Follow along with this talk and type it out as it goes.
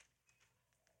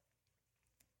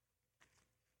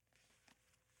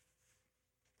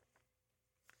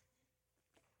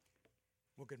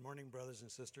Well, good morning, brothers and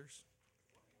sisters.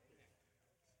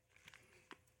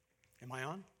 Am I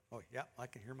on? Oh, yeah, I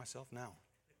can hear myself now.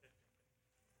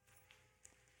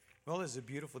 Well, it's a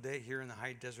beautiful day here in the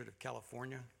high desert of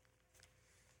California.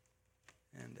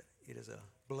 And it is a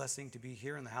blessing to be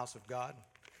here in the house of God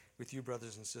with you,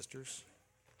 brothers and sisters.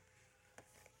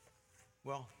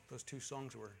 Well, those two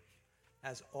songs were,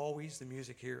 as always, the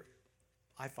music here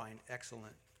I find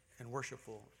excellent and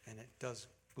worshipful, and it does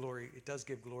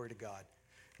give glory to God.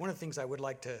 One of the things I would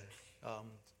like to,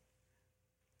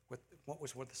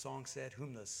 what the song said,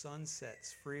 whom the Son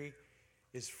sets free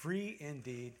is free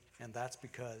indeed, and that's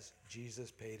because Jesus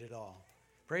paid it all.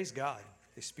 Praise God.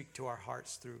 They speak to our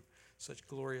hearts through such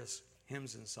glorious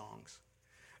hymns and songs.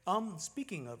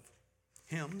 Speaking of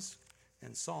hymns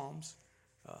and psalms,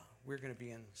 we're going to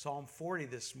be in Psalm 40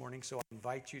 this morning, so I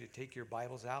invite you to take your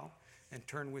Bibles out and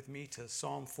turn with me to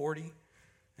Psalm 40.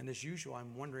 And as usual,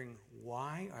 I'm wondering,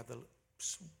 why are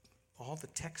all the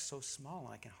text so small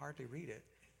and I can hardly read it?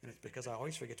 And it's because I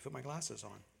always forget to put my glasses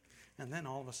on. And then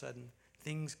all of a sudden,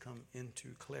 things come into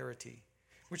clarity,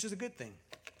 which is a good thing.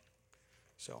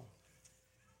 So,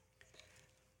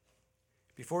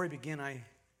 before we begin, I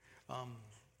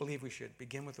believe we should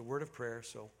begin with a word of prayer.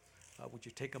 So, would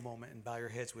you take a moment and bow your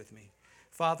heads with me?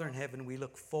 Father in heaven, we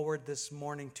look forward this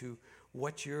morning to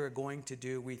what you're going to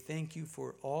do. We thank you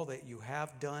for all that you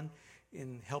have done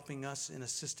in helping us, in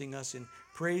assisting us in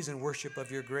praise and worship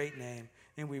of your great name.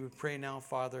 And we would pray now,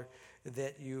 Father,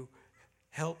 that you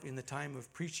help in the time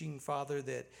of preaching, Father,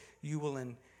 that you will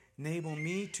enable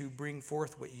me to bring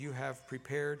forth what you have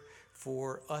prepared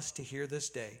for us to hear this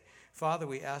day. Father,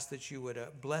 we ask that you would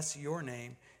bless your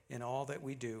name in all that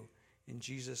we do. In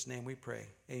Jesus' name we pray.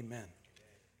 Amen.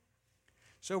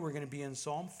 So we're going to be in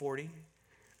Psalm 40,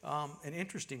 an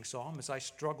interesting psalm as I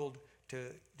struggled to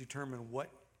determine what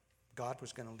God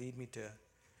was going to lead me to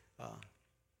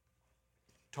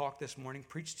talk this morning,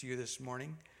 preach to you this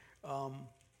morning.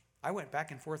 I went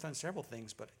back and forth on several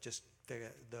things, but just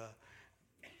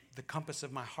the compass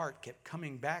of my heart kept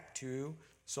coming back to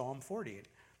Psalm 40.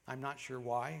 I'm not sure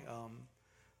why.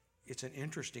 It's an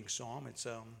interesting psalm. It's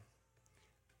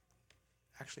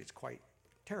actually it's quite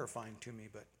terrifying to me,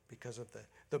 but because of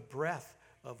the breadth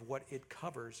of what it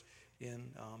covers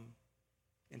in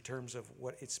terms of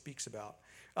what it speaks about.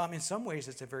 In some ways,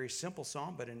 it's a very simple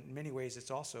psalm, but in many ways,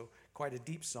 it's also quite a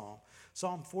deep psalm.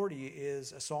 Psalm 40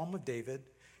 is a psalm of David.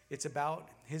 It's about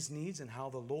his needs and how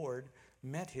the Lord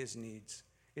met his needs.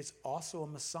 It's also a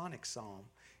Masonic psalm.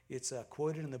 It's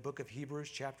quoted in the book of Hebrews,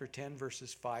 chapter 10,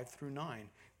 verses 5 through 9,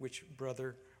 which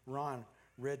Brother Ron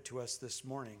read to us this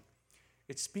morning.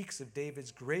 It speaks of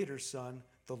David's greater son,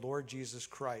 the Lord Jesus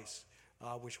Christ,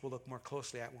 which we'll look more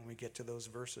closely at when we get to those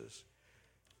verses.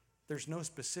 There's no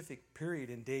specific period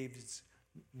in David's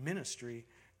ministry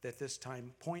that this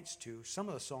time points to. Some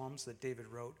of the psalms that David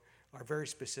wrote are very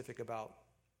specific about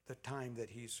the time that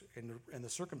he's in and the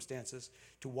circumstances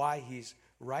to why he's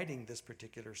writing this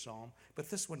particular psalm. But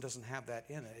this one doesn't have that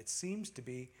in it. It seems to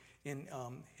be in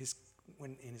his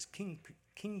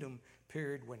kingdom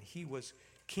period when he was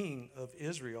king of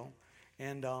Israel,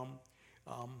 and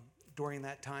during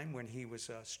that time when he was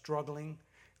struggling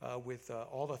with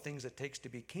all the things it takes to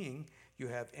be king. You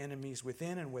have enemies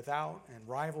within and without, and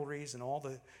rivalries, and all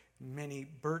the many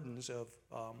burdens of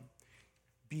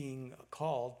being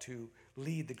called to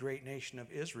lead the great nation of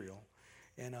Israel.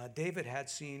 And David had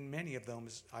seen many of them,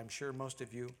 as I'm sure most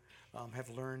of you have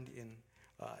learned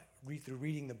through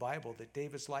reading the Bible, that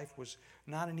David's life was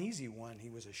not an easy one. He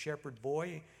was a shepherd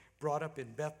boy, brought up in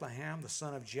Bethlehem, the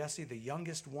son of Jesse, the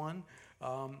youngest one.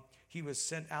 He was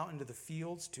sent out into the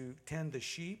fields to tend the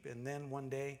sheep, and then one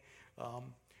day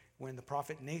when the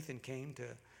prophet Nathan came to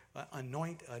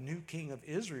anoint a new king of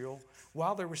Israel,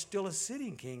 while there was still a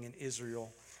sitting king in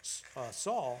Israel,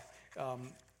 Saul,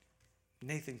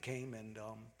 Nathan came, and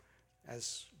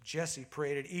as Jesse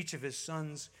paraded each of his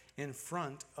sons in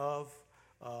front of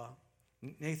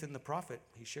Nathan the prophet,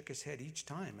 he shook his head each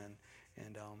time,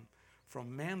 and from a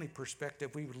manly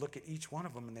perspective, we would look at each one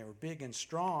of them, and they were big and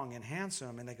strong and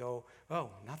handsome, and they go, oh,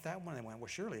 not that one. They went, well,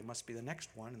 surely it must be the next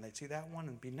one, and they'd see that one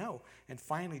and be no. And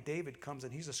finally, David comes,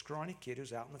 and he's a scrawny kid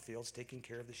who's out in the fields taking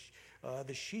care of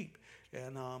the sheep,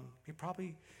 and he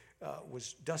probably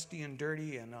was dusty and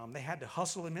dirty, and they had to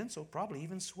hustle him in, so probably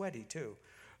even sweaty too.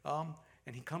 And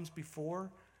he comes before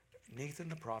Nathan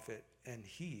the prophet, and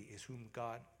he is whom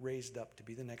God raised up to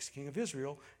be the next king of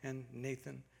Israel, and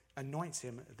Nathan anoints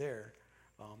him there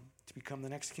to become the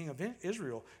next king of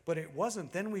Israel. But it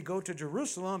wasn't. Then we go to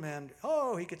Jerusalem and,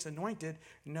 he gets anointed.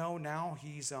 No, now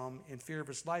he's in fear of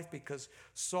his life because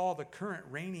Saul, the current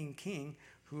reigning king,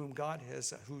 whom God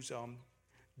has, who's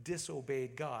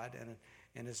disobeyed God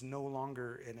and is no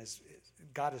longer, and as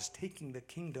God is taking the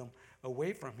kingdom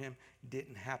away from him,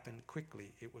 didn't happen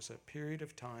quickly. It was a period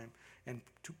of time, and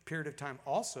period of time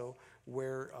also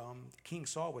where King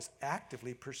Saul was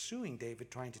actively pursuing David,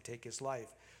 trying to take his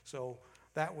life. So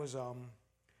that was,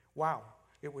 wow,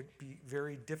 it would be a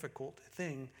very difficult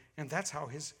thing, and that's how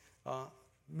his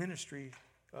ministry,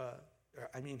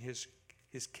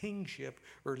 his kingship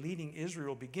or leading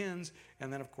Israel begins.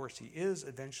 And then, of course, he is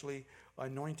eventually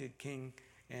anointed king,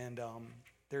 and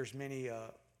there's many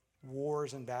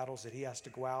wars and battles that he has to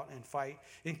go out and fight,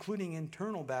 including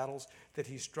internal battles that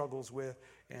he struggles with,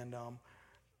 and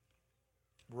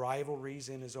rivalries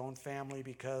in his own family,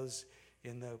 because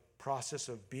in the process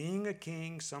of being a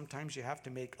king, sometimes you have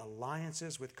to make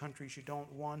alliances with countries you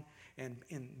don't want. And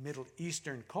in Middle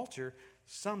Eastern culture,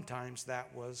 sometimes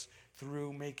that was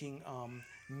through making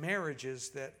marriages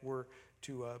that were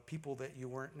to people that you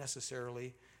weren't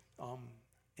necessarily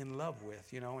in love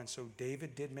with, And so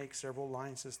David did make several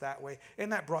alliances that way.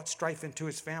 And that brought strife into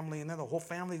his family. And then the whole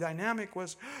family dynamic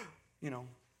was,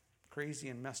 crazy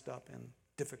and messed up and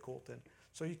difficult. And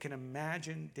so you can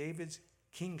imagine David's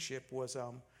kingship was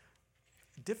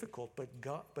difficult,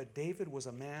 but David was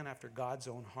a man after God's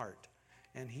own heart,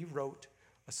 and he wrote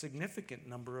a significant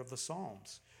number of the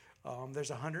Psalms. There's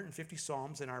 150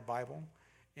 Psalms in our Bible,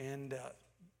 and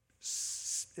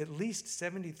at least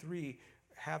 73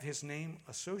 have his name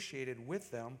associated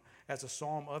with them as a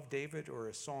Psalm of David or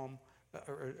a Psalm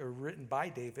or written by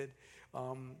David.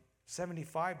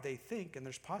 75 they think, and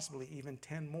there's possibly even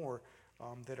 10 more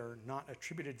that are not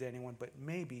attributed to anyone, but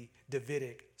maybe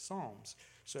Davidic Psalms.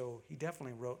 So he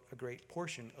definitely wrote a great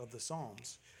portion of the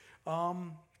Psalms.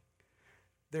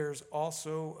 There's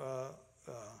also,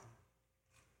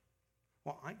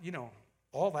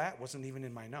 all that wasn't even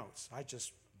in my notes. I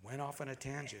just went off on a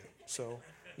tangent. So,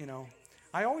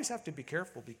 I always have to be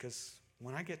careful, because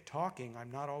when I get talking,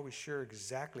 I'm not always sure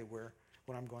exactly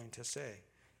what I'm going to say.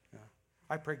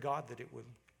 I pray God that it would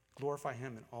glorify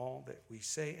him in all that we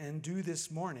say and do this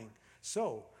morning.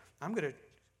 So I'm going to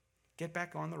get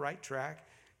back on the right track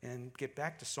and get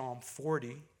back to Psalm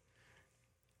 40,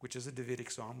 which is a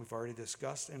Davidic psalm we've already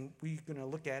discussed, and we're going to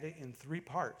look at it in 3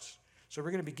 parts. So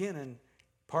we're going to begin in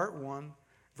part 1,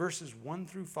 verses 1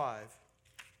 through 5.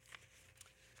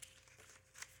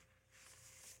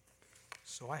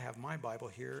 So I have my Bible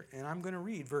here, and I'm going to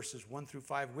read verses 1 through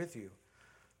 5 with you.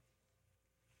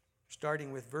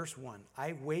 Starting with verse 1,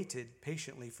 I waited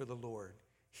patiently for the Lord.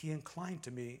 He inclined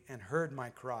to me and heard my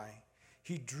cry.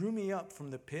 He drew me up from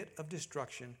the pit of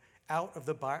destruction, out of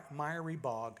the miry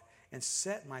bog, and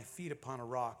set my feet upon a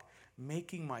rock,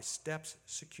 making my steps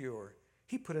secure.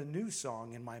 He put a new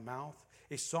song in my mouth,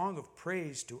 a song of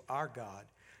praise to our God.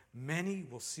 Many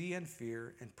will see and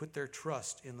fear and put their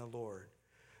trust in the Lord.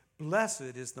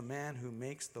 Blessed is the man who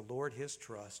makes the Lord his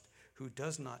trust, who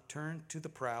does not turn to the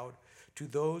proud, to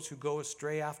those who go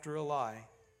astray after a lie.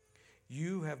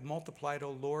 You have multiplied,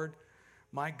 O Lord,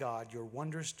 my God, your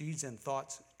wondrous deeds and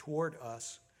thoughts toward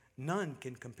us. None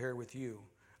can compare with you.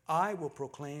 I will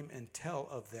proclaim and tell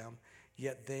of them,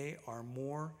 yet they are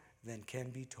more than can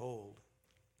be told.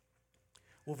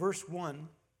 Well, verse 1,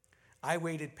 I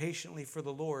waited patiently for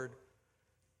the Lord,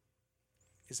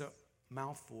 is a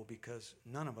mouthful, because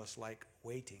none of us like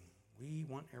waiting. We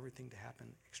want everything to happen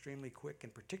extremely quick,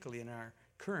 and particularly in our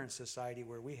current society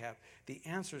where we have the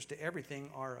answers to everything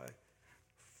are a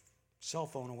cell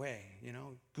phone away.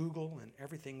 Google and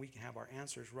everything, we can have our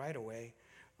answers right away.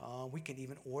 We can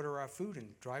even order our food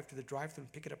and drive to the drive-thru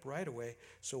and pick it up right away.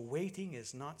 So waiting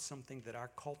is not something that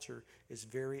our culture is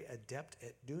very adept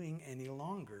at doing any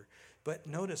longer. But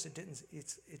notice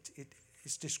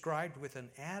it's described with an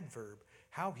adverb,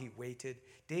 how he waited.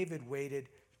 David waited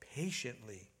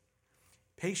patiently.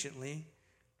 Patiently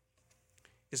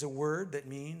is a word that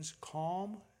means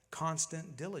calm,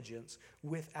 constant diligence,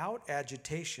 without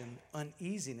agitation,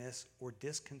 uneasiness, or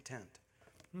discontent.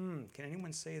 Can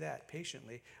anyone say that?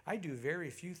 Patiently. I do very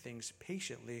few things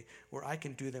patiently where I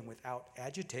can do them without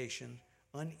agitation,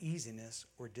 uneasiness,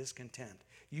 or discontent.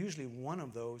 Usually one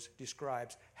of those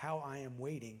describes how I am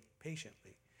waiting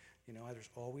patiently. There's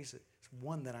always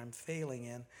one that I'm failing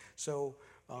in. So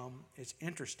it's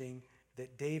interesting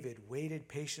that David waited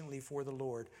patiently for the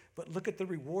Lord. But look at the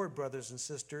reward, brothers and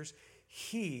sisters.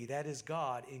 He, that is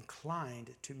God,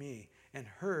 inclined to me and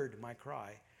heard my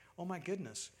cry. Oh my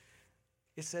goodness.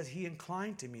 It says he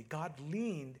inclined to me. God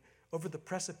leaned over the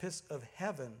precipice of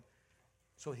heaven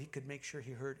so he could make sure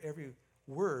he heard every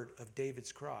word of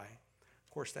David's cry.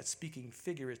 Of course, that's speaking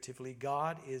figuratively.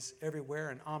 God is everywhere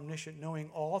and omniscient, knowing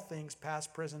all things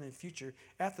past, present, and future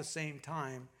at the same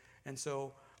time. And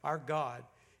so our God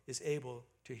is able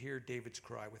to hear David's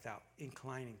cry without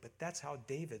inclining. But that's how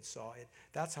David saw it.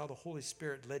 That's how the Holy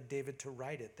Spirit led David to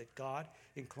write it, that God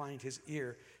inclined his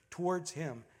ear towards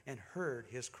him and heard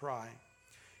his cry.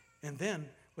 And then,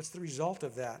 what's the result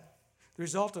of that? The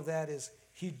result of that is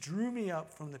he drew me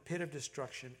up from the pit of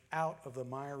destruction out of the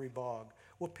miry bog.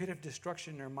 Well, pit of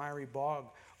destruction or miry bog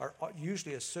are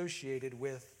usually associated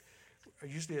with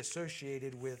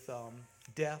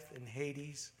death and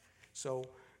Hades. So,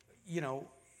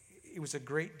 it was a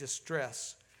great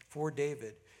distress for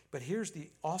David. But here's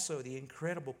also the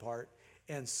incredible part,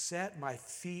 and set my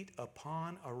feet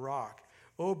upon a rock.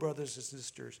 Oh, brothers and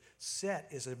sisters, set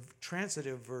is a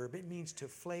transitive verb. It means to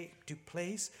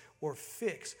place or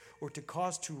fix or to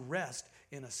cause to rest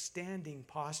in a standing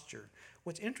posture.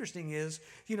 What's interesting is,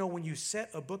 when you set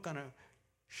a book on a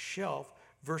shelf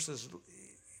versus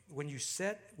when you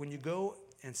go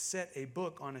and set a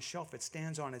book on a shelf, it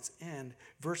stands on its end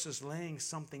versus laying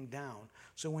something down.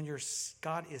 So when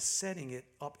God is setting it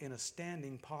up in a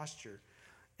standing posture,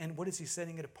 and what is he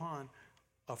setting it upon?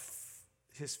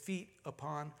 His feet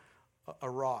upon a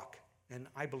rock. And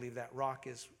I believe that rock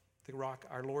is the rock,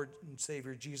 our Lord and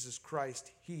Savior Jesus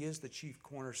Christ. He is the chief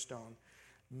cornerstone.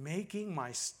 Making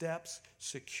my steps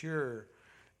secure.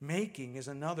 Making is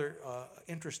another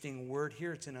interesting word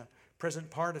here. It's in a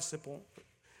present participle,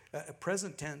 a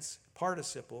present tense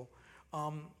participle,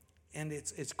 and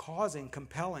it's causing,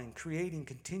 compelling, creating,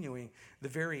 continuing, the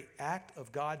very act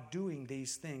of God doing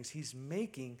these things. He's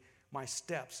making my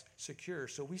steps secure.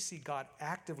 So we see God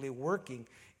actively working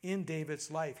in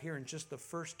David's life here in just the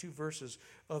first two verses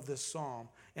of this psalm.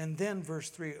 And then verse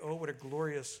 3, oh, what a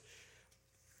glorious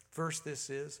verse this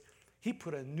is. He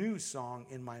put a new song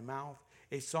in my mouth,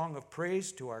 a song of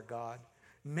praise to our God.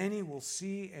 Many will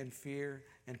see and fear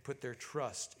and put their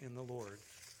trust in the Lord.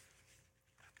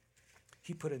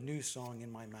 He put a new song in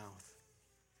my mouth.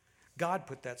 God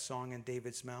put that song in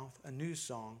David's mouth, a new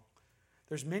song.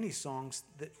 There's many psalms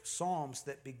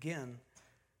that begin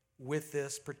with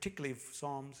this, particularly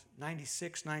Psalms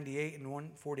 96, 98, and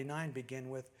 149 begin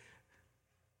with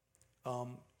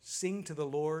sing to the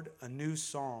Lord a new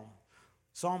psalm.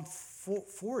 Psalm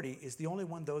 40 is the only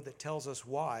one, though, that tells us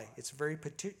why. It's very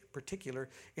particular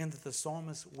in that the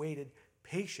psalmist waited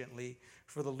patiently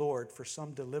for the Lord for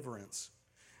some deliverance.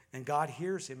 And God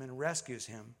hears him and rescues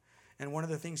him. And one of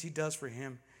the things he does for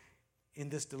him in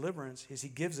this deliverance is he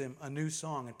gives him a new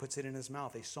song and puts it in his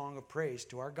mouth, a song of praise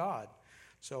to our God.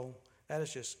 So that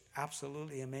is just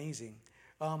absolutely amazing.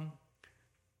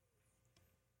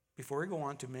 Before we go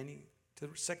on to the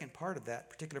second part of that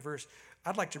particular verse,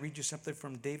 I'd like to read you something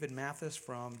from David Mathis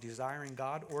from Desiring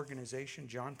God organization,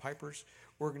 John Piper's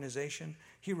organization.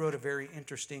 He wrote a very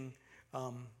interesting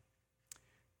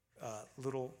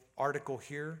little article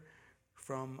here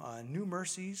from New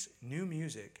Mercies, New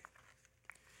Music.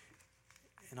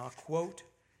 And I'll quote,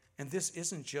 and this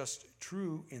isn't just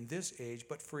true in this age,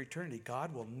 but for eternity.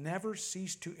 God will never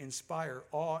cease to inspire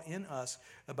awe in us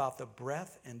about the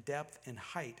breadth and depth and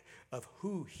height of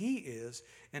who he is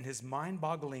and his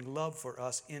mind-boggling love for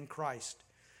us in Christ.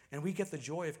 And we get the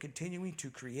joy of continuing to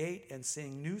create and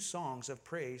sing new songs of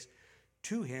praise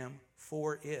to him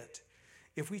for it.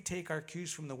 If we take our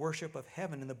cues from the worship of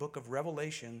heaven in the book of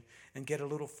Revelation and get a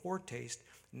little foretaste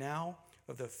now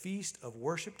of the feast of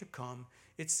worship to come,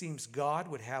 it seems God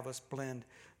would have us blend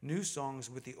new songs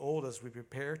with the old as we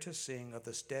prepare to sing of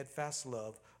the steadfast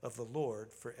love of the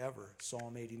Lord forever.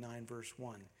 Psalm 89, verse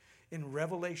 1. In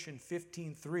Revelation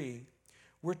 15:3,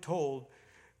 we're told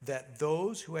that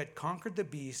those who had conquered the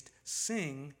beast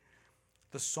sing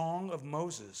the Song of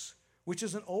Moses, which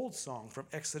is an old song from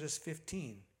Exodus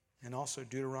 15 and also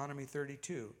Deuteronomy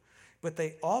 32. But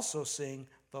they also sing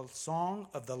the Song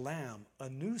of the Lamb, a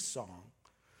new song.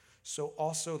 So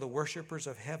also the worshipers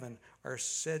of heaven are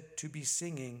said to be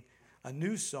singing a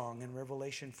new song in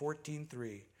Revelation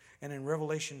 14:3. And in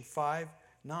Revelation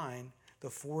 5:9,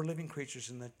 the 4 living creatures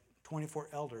and the 24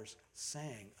 elders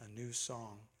sang a new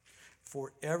song.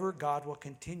 Forever God will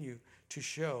continue to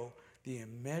show the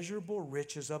immeasurable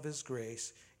riches of his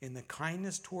grace in the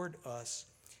kindness toward us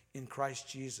in Christ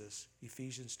Jesus,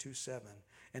 Ephesians 2:7.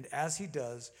 And as he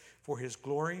does, for his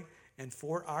glory and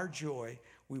for our joy,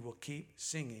 we will keep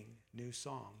singing new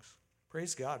songs.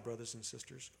 Praise God, brothers and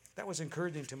sisters. That was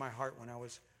encouraging to my heart when I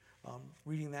was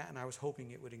reading that, and I was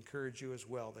hoping it would encourage you as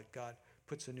well, that God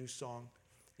puts a new song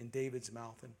in David's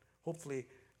mouth, and hopefully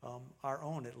our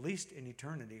own, at least in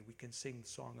eternity, we can sing the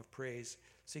song of praise,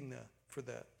 sing for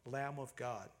the Lamb of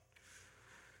God.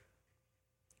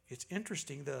 It's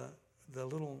interesting, the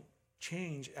little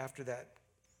change after that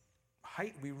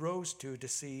height we rose to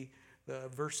see the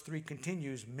verse 3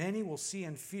 continues, many will see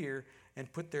and fear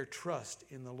and put their trust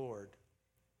in the Lord.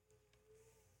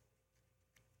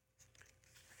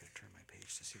 I got to turn my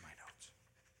page to see my notes.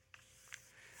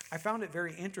 I found it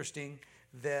very interesting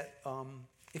that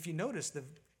if you notice the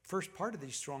first part of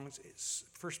these songs,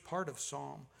 first part of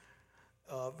Psalm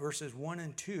verses 1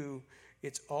 and 2,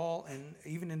 it's all, and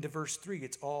even into verse 3,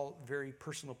 it's all very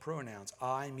personal pronouns.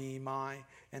 I, me, my.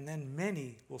 And then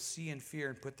many will see and fear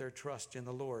and put their trust in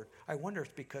the Lord. I wonder if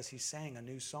it's because he sang a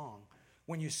new song.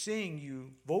 When you sing, you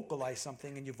vocalize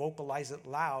something and you vocalize it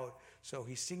loud. So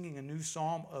he's singing a new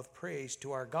psalm of praise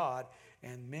to our God.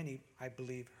 And many, I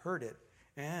believe, heard it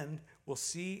and will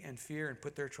see and fear and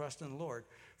put their trust in the Lord.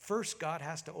 First, God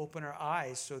has to open our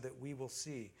eyes so that we will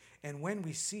see. And when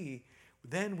we see,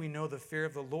 then we know the fear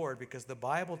of the Lord, because the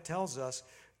Bible tells us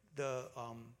the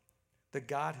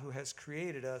God who has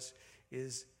created us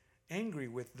is angry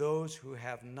with those who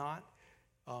have not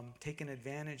taken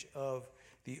advantage of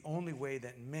the only way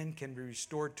that men can be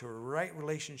restored to a right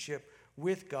relationship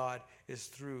with God is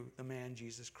through the man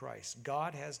Jesus Christ.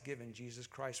 God has given Jesus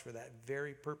Christ for that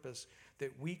very purpose,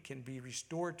 that we can be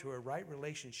restored to a right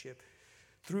relationship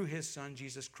through his Son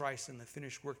Jesus Christ and the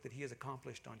finished work that he has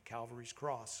accomplished on Calvary's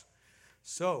cross.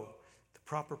 So, the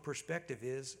proper perspective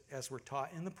is, as we're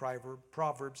taught in the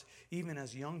Proverbs, even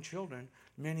as young children,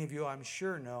 many of you I'm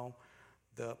sure know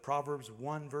the Proverbs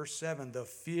 1 verse 7, the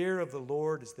fear of the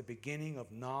Lord is the beginning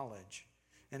of knowledge.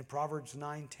 And Proverbs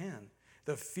 9:10,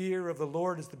 the fear of the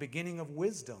Lord is the beginning of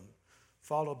wisdom.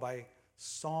 Followed by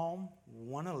Psalm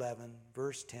 111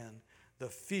 verse 10, the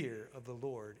fear of the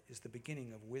Lord is the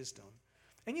beginning of wisdom.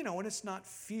 And and it's not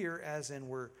fear as in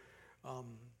we're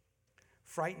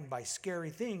frightened by scary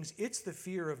things. It's the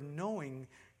fear of knowing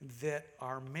that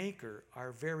our Maker,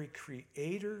 our very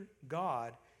Creator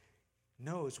God,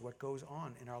 knows what goes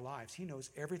on in our lives. He knows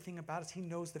everything about us. He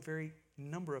knows the very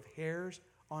number of hairs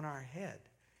on our head.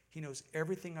 He knows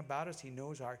everything about us. He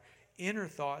knows our inner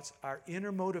thoughts, our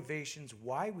inner motivations,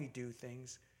 why we do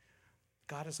things.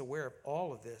 God is aware of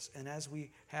all of this. And as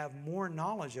we have more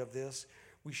knowledge of this,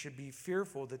 we should be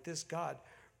fearful that this God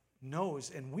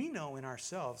knows, and we know in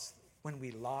ourselves, when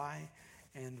we lie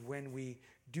and when we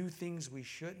do things we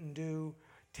shouldn't do,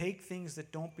 take things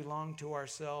that don't belong to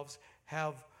ourselves,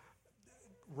 have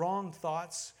wrong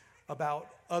thoughts about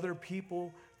other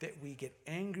people, that we get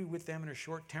angry with them and are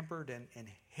short-tempered and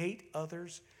hate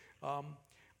others.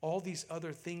 All these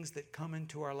other things that come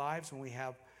into our lives when we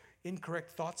have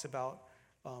incorrect thoughts about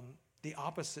the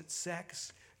opposite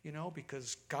sex,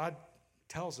 because God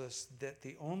tells us that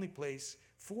the only place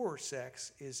for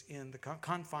sex is in the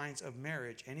confines of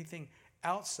marriage. Anything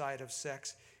outside of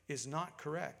sex is not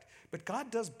correct. But God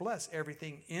does bless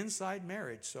everything inside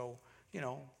marriage. So,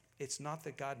 it's not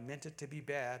that God meant it to be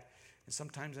bad. And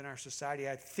sometimes in our society,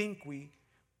 I think we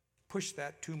push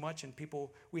that too much, and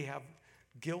we have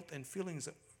guilt and feelings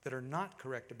that are not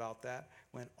correct about that,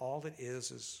 when all it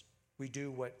is we do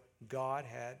what God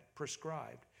had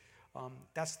prescribed.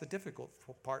 That's the difficult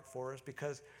part for us,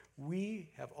 because we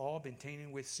have all been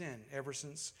tainted with sin ever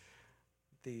since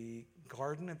the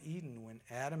Garden of Eden. When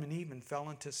Adam and Eve fell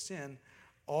into sin,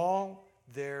 all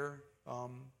their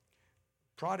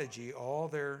prodigy, all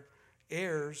their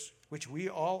heirs, which we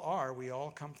all are, we all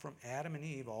come from Adam and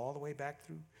Eve all the way back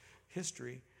through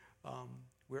history,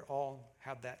 we all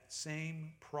have that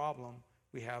same problem.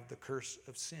 We have the curse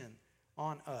of sin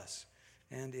on us,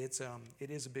 and it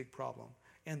is a big problem.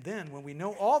 And then when we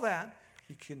know all that,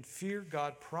 we can fear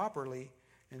God properly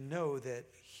and know that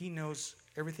he knows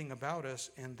everything about us,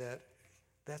 and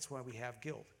that's why we have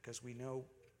guilt, because we know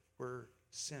we're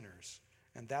sinners.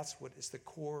 And that's what is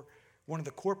one of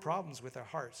the core problems with our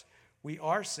hearts. We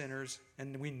are sinners,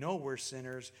 and we know we're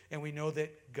sinners, and we know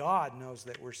that God knows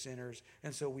that we're sinners,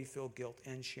 and so we feel guilt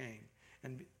and shame.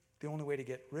 And the only way to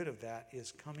get rid of that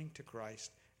is coming to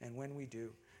Christ, and when we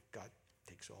do, God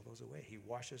takes all those away. He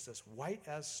washes us white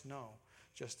as snow,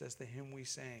 just as the hymn we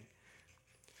sang.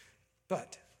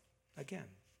 But, again,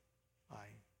 I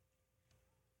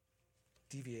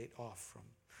deviate off from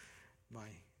my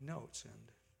notes,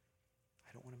 and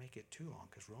I don't want to make it too long,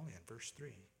 because we're only on verse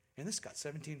 3. And this got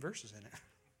 17 verses in it.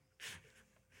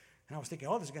 And I was thinking,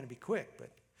 this is going to be quick, but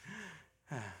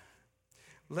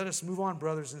let us move on,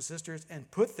 brothers and sisters, and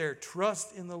put their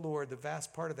trust in the Lord, the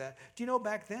vast part of that. Do you know,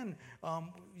 back then,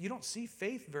 you don't see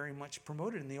faith very much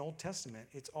promoted in the Old Testament.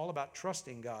 It's all about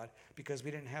trusting God, because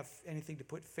we didn't have anything to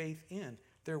put faith in.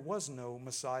 There was no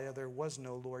Messiah. There was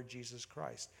no Lord Jesus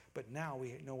Christ. But now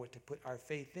we know what to put our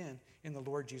faith in the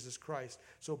Lord Jesus Christ.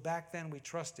 So back then we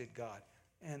trusted God.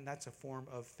 And that's a form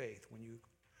of faith, when you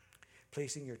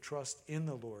placing your trust in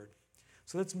the Lord.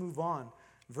 So let's move on.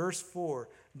 Verse 4,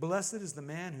 blessed is the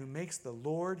man who makes the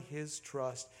Lord his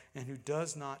trust and who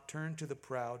does not turn to the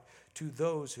proud, to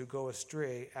those who go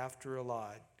astray after a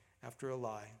lie.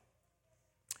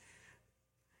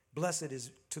 Blessed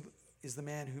is the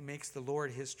man who makes the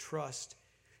Lord his trust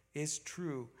is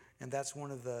true. And that's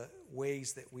one of the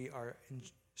ways that we are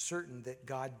certain that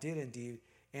God did indeed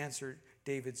answer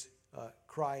David's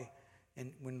cry,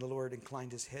 and when the Lord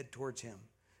inclined his head towards him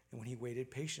and when he waited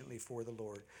patiently for the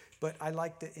Lord. But I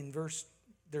like that in verse,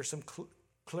 there's some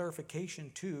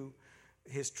clarification to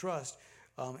his trust.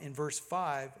 In verse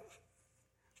 5,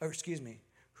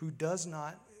 who does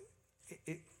not,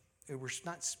 we're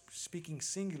not speaking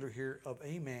singular here of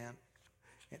a man.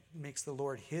 It makes the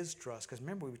Lord his trust. Because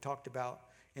remember, we talked about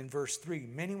in verse 3,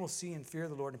 many will see and fear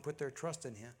the Lord and put their trust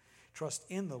in him. Trust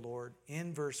in the Lord.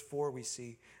 In verse 4, we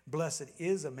see, blessed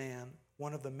is a man,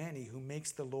 one of the many, who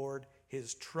makes the Lord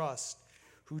his trust,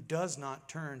 who does not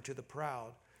turn to the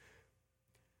proud.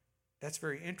 That's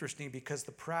very interesting because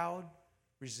the proud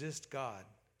resist God.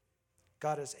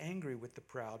 God is angry with the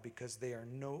proud because they are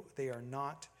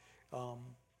not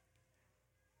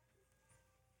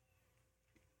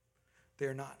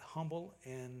humble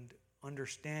and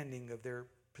understanding of their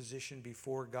position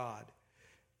before God,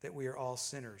 that we are all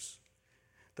sinners.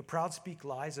 The proud speak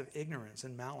lies of ignorance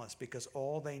and malice because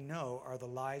all they know are the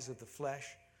lies of the flesh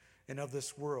and of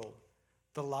this world.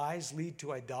 The lies lead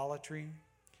to idolatry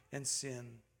and sin,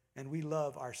 and we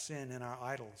love our sin and our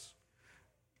idols.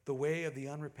 The way of the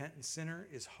unrepentant sinner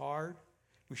is hard.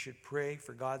 We should pray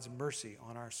for God's mercy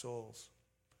on our souls.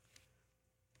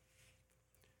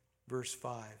 Verse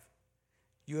 5.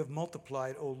 You have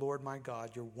multiplied, O Lord my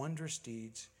God, your wondrous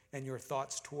deeds and your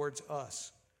thoughts towards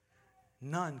us.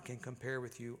 None can compare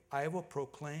with you. I will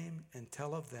proclaim and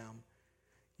tell of them,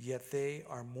 yet they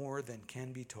are more than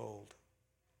can be told.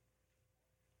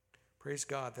 Praise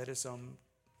God. That is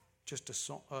just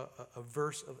a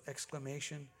verse of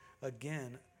exclamation.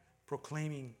 Again,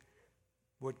 proclaiming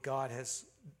what God has,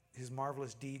 his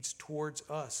marvelous deeds towards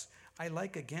us. I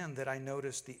like again that I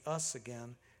noticed the us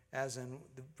again, as in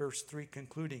the verse 3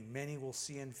 concluding, many will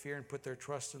see and fear and put their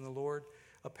trust in the Lord.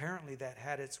 Apparently that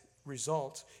had its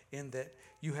results in that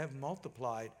you have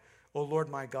multiplied, O Lord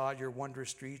my God, your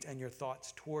wondrous deeds and your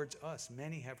thoughts towards us.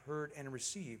 Many have heard and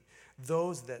received,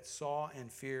 those that saw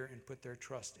and fear and put their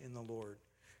trust in the Lord.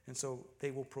 And so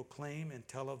they will proclaim and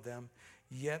tell of them,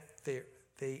 yet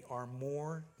they are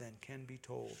more than can be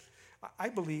told. I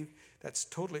believe that's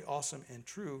totally awesome and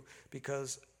true,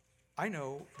 because I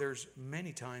know there's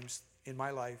many times in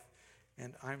my life,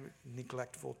 and I'm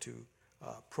neglectful to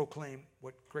proclaim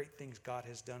what great things God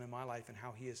has done in my life and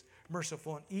how he is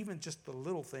merciful, and even just the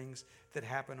little things that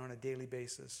happen on a daily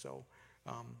basis. So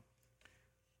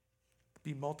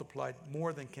be multiplied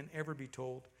more than can ever be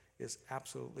told is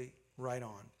absolutely right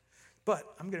on. But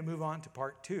I'm going to move on to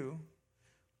part 2,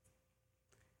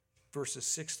 verses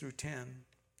 6 through 10,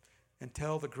 and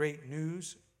tell the great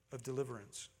news of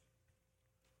deliverance.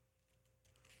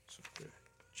 So I'm going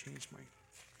to change my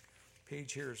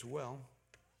page here as well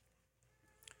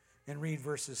and read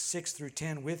verses 6 through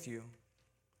 10 with you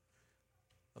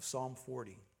of Psalm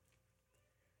 40.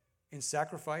 In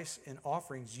sacrifice and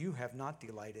offerings you have not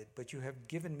delighted, but you have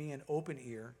given me an open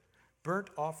ear.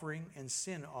 Burnt offering and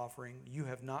sin offering you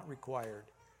have not required.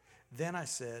 Then I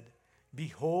said,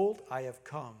 behold, I have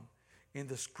come. In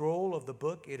the scroll of the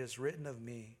book it is written of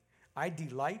me. I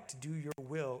delight to do your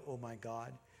will, O my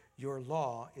God. Your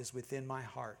law is within my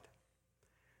heart.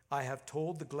 I have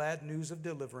told the glad news of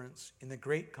deliverance in the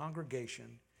great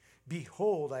congregation.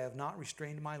 Behold, I have not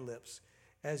restrained my lips.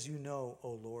 As you know,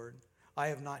 O Lord, I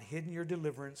have not hidden your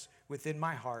deliverance within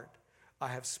my heart. I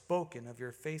have spoken of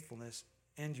your faithfulness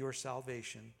and your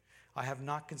salvation. I have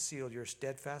not concealed your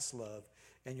steadfast love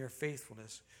and your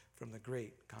faithfulness from the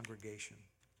great congregation.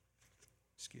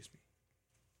 Excuse me.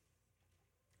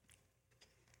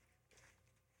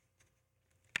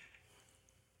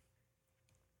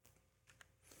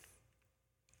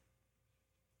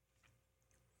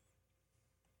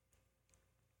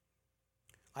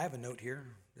 I have a note here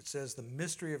that says, the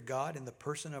mystery of God in the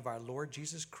person of our Lord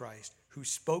Jesus Christ, who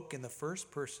spoke in the first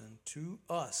person to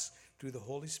us through the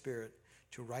Holy Spirit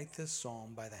to write this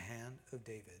psalm by the hand of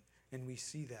David. And we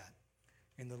see that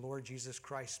in the Lord Jesus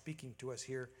Christ speaking to us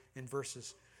here in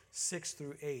verses 6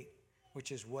 through 8,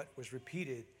 which is what was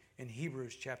repeated in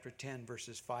Hebrews chapter 10,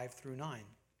 verses 5 through 9.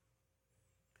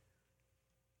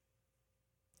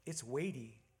 It's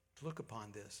weighty to look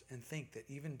upon this and think that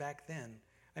even back then,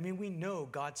 we know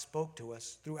God spoke to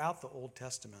us throughout the Old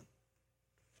Testament.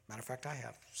 Matter of fact, I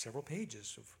have several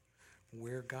pages of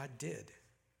where God did.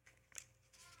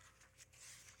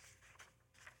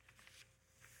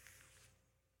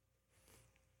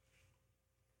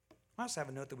 I also have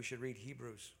a note that we should read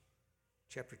Hebrews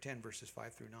chapter 10, verses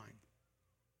 5 through 9.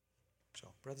 So,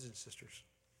 brothers and sisters,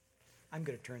 I'm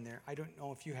going to turn there. I don't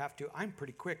know if you have to. I'm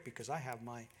pretty quick because I have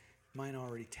mine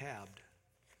already tabbed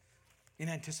in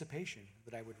anticipation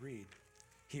that I would read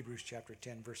Hebrews chapter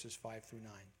 10, verses 5 through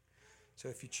 9. So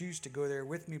if you choose to go there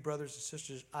with me, brothers and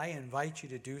sisters, I invite you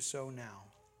to do so now.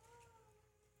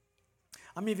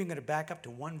 I'm even going to back up to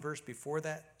one verse before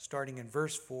that, starting in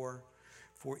verse 4.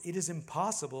 For it is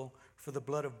impossible for the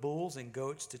blood of bulls and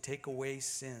goats to take away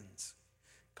sins.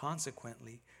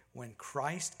 Consequently, when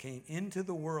Christ came into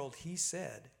the world, he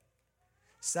said,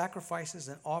 sacrifices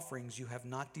and offerings you have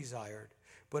not desired,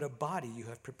 but a body you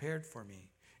have prepared for me.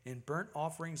 In burnt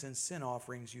offerings and sin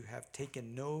offerings you have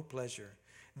taken no pleasure.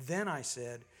 Then I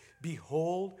said,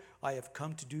 behold, I have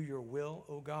come to do your will,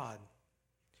 O God,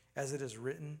 as it is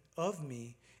written of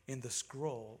me in the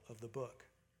scroll of the book.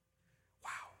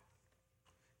 Wow.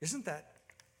 Isn't that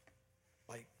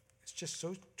it's just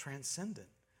so transcendent,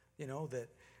 that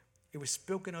it was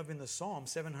spoken of in the Psalm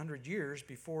 700 years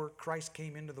before Christ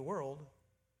came into the world.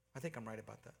 I think I'm right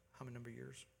about that. How many number of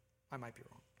years? I might be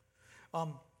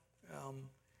wrong.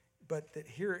 But that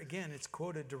here again, it's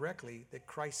quoted directly that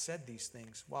Christ said these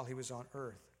things while he was on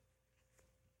earth.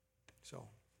 So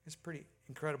it's pretty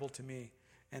incredible to me.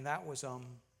 And that was,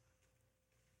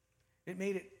 it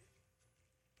made it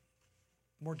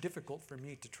more difficult for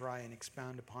me to try and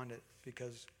expound upon it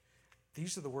because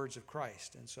these are the words of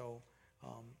Christ. And so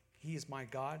he is my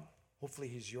God. Hopefully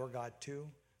he's your God too.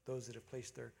 Those that have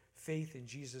placed their faith in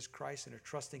Jesus Christ and are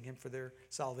trusting him for their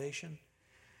salvation.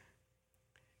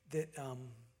 That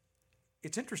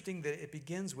it's interesting that it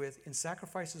begins with, in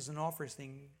sacrifices and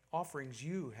offerings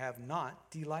you have not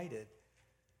delighted.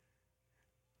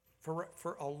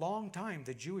 For a long time,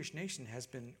 the Jewish nation has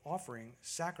been offering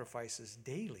sacrifices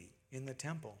daily in the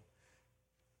temple.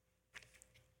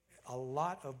 A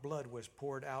lot of blood was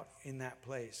poured out in that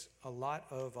place. A lot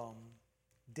of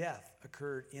death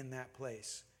occurred in that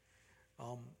place,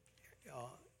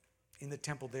 in the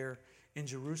temple there in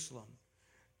Jerusalem.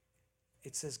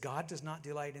 It says God does not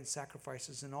delight in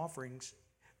sacrifices and offerings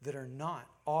that are not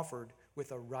offered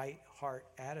with a right heart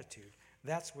attitude.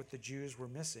 That's what the Jews were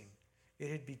missing.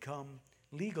 It had become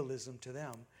legalism to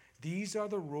them. These are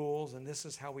the rules, and this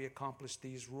is how we accomplish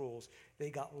these rules.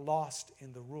 They got lost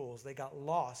in the rules. They got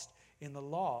lost in the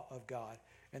law of God,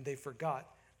 and they forgot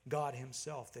God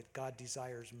himself, that God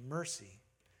desires mercy.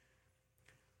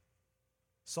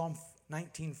 Psalm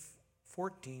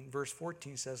 19:14, verse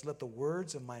 14 says, let the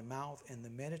words of my mouth and the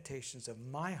meditations of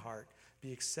my heart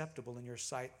be acceptable in your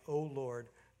sight, O Lord,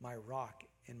 my rock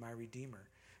and my redeemer.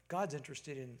 God's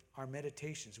interested in our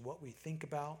meditations, what we think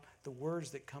about, the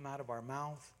words that come out of our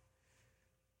mouth.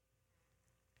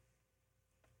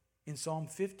 In Psalm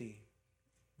 50,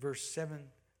 verse 7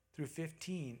 through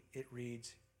 15, it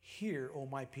reads, hear, O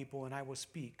my people, and I will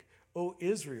speak. O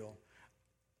Israel.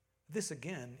 This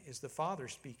again is the Father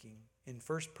speaking in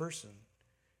first person.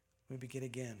 Let me begin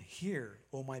again. Hear,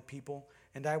 O my people,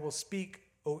 and I will speak,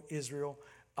 O Israel.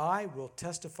 I will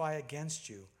testify against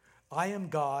you. I am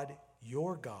God,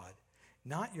 your God.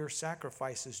 Not your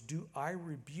sacrifices do I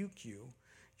rebuke you.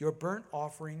 Your burnt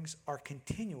offerings are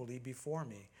continually before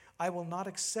me. I will not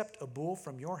accept a bull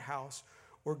from your house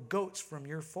or goats from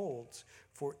your folds,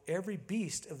 for every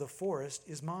beast of the forest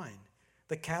is mine,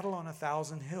 the cattle on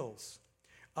 1,000 hills.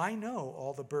 I know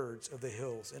all the birds of the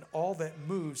hills, and all that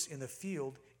moves in the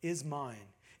field is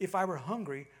mine. If I were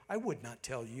hungry, I would not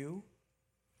tell you,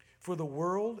 for the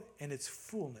world and its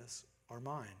fullness are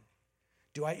mine.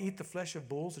 Do I eat the flesh of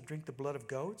bulls and drink the blood of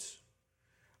goats?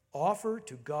 Offer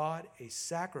to God a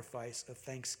sacrifice of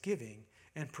thanksgiving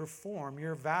and perform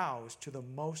your vows to the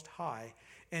Most High,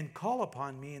 and call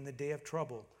upon me in the day of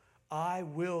trouble. I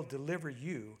will deliver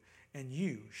you, and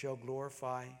you shall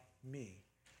glorify me.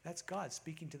 That's God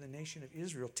speaking to the nation of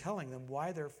Israel, telling them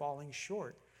why they're falling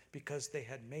short, because they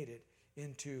had made it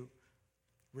into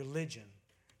religion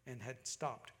and had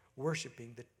stopped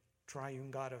worshiping the triune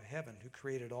God of heaven who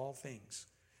created all things.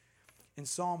 In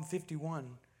Psalm 51,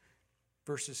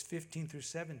 verses 15 through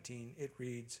 17, it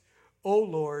reads, O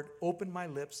Lord, open my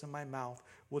lips, and my mouth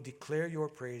will declare your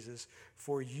praises,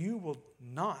 for you will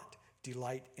not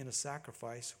delight in a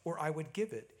sacrifice, or I would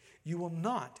give it. You will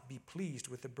not be pleased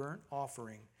with the burnt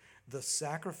offering. The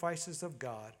sacrifices of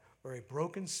God are a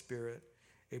broken spirit,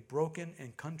 a broken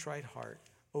and contrite heart.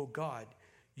 O God,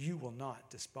 you will not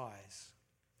despise.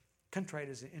 Contrite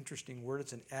is an interesting word.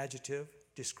 It's an adjective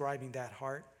describing that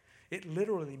heart. It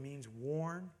literally means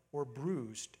worn or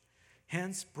bruised,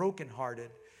 hence brokenhearted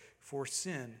for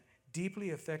sin,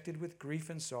 deeply affected with grief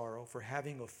and sorrow for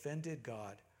having offended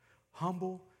God,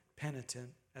 humble, penitent,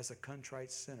 as a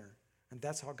contrite sinner. And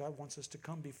that's how God wants us to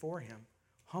come before him,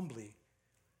 humbly,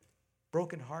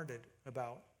 brokenhearted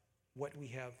about what we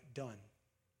have done.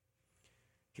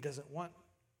 He doesn't want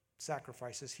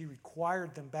sacrifices. He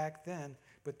required them back then,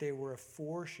 but they were a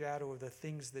foreshadow of the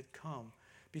things that come.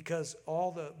 Because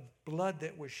all the blood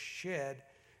that was shed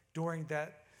during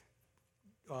that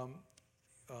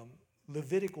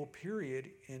Levitical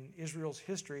period in Israel's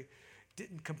history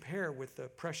didn't compare with the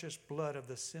precious blood of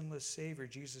the sinless Savior,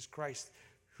 Jesus Christ,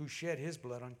 who shed his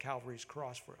blood on Calvary's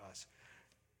cross for us.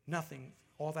 Nothing,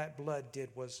 all that blood did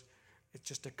was, it's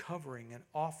just a covering, an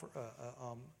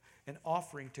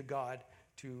offering to God,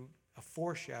 to a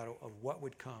foreshadow of what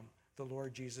would come, the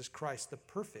Lord Jesus Christ, the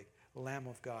perfect Lamb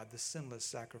of God, the sinless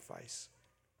sacrifice.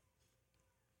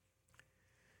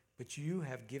 But you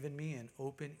have given me an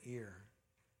open ear.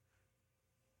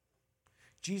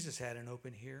 Jesus had an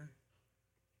open ear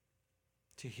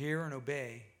to hear and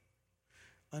obey,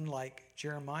 unlike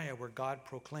Jeremiah, where God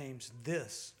proclaims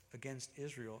this against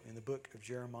Israel in the book of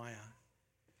Jeremiah.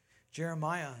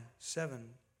 Jeremiah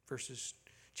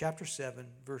chapter 7,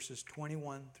 verses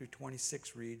 21 through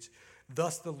 26 reads,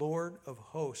 "Thus the Lord of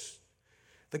hosts,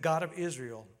 the God of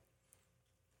Israel,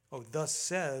 thus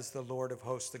says the Lord of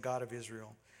hosts, the God of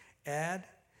Israel, add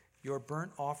your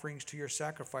burnt offerings to your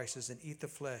sacrifices and eat the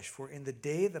flesh. For in the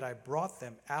day that I brought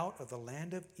them out of the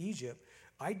land of Egypt,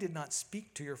 I did not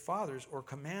speak to your fathers or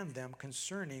command them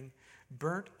concerning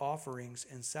burnt offerings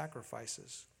and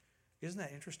sacrifices." Isn't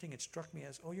that interesting? It struck me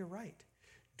as, oh, you're right.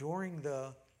 During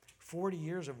the 40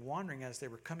 years of wandering as they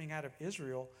were coming out of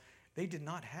Israel, they did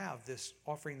not have this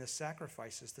offering the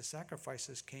sacrifices. The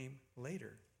sacrifices came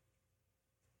later.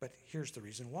 But here's the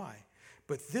reason why.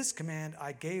 "But this command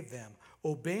I gave them,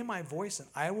 obey my voice, and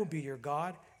I will be your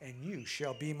God, and you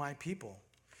shall be my people.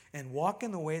 And walk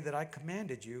in the way that I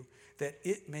commanded you, that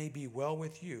it may be well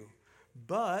with you.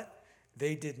 But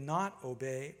they did not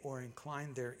obey or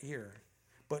incline their ear,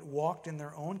 but walked in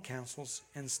their own counsels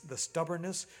and the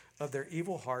stubbornness of their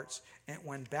evil hearts, and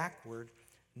went backward,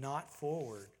 not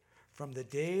forward. From the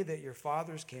day that your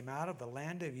fathers came out of the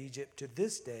land of Egypt to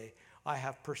this day, I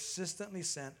have persistently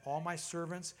sent all my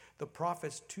servants, the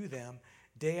prophets, to them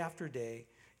day after day,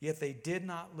 yet they did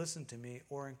not listen to me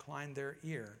or incline their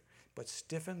ear, but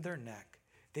stiffened their neck.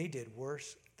 They did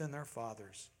worse than their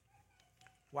fathers."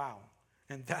 Wow.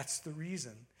 And that's the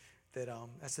reason that,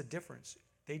 that's the difference.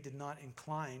 They did not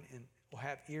incline and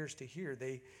have ears to hear.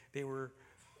 They were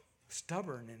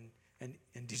stubborn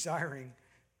and desiring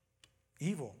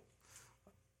evil.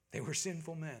 They were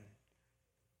sinful men,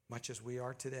 much as we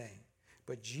are today.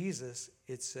 But Jesus,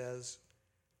 it says,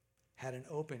 had an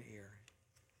open ear.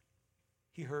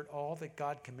 He heard all that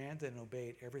God commanded and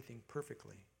obeyed everything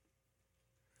perfectly.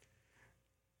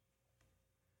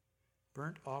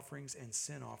 "Burnt offerings and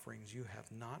sin offerings you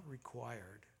have not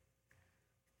required."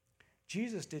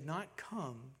 Jesus did not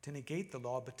come to negate the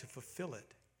law, but to fulfill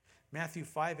it. Matthew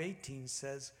 5:18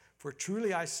 says, "For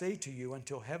truly I say to you,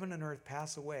 until heaven and earth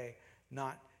pass away,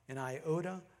 not an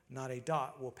iota, not a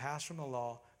dot will pass from the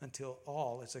law until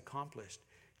all is accomplished."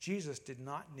 Jesus did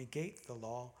not negate the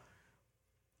law,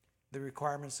 the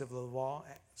requirements of the law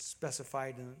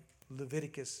specified in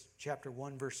Leviticus chapter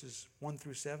 1, verses 1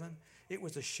 through 7. It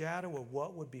was a shadow of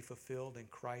what would be fulfilled in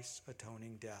Christ's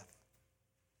atoning death.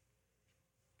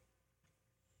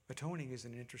 Atoning is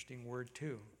an interesting word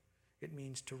too. It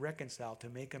means to reconcile, to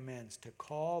make amends, to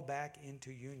call back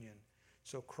into union.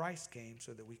 So Christ came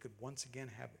so that we could once again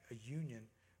have a union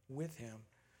with him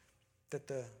that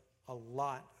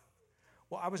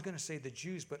I was going to say the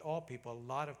Jews, but all people, a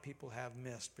lot of people have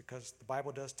missed, because the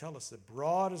Bible does tell us that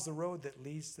broad is the road that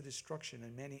leads to destruction,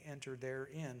 and many enter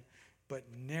therein, but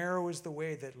narrow is the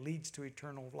way that leads to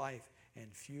eternal life,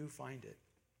 and few find it.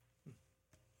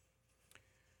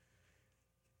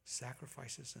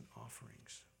 Sacrifices and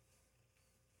offerings.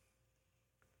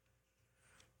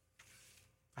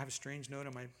 I have a strange note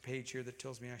on my page here that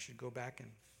tells me I should go back and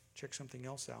check something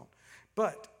else out.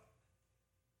 But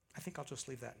I think I'll just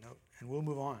leave that note, and we'll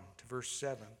move on to verse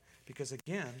 7, because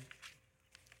again,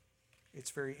 it's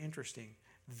very interesting.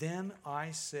 "Then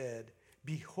I said,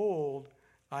 behold,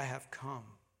 I have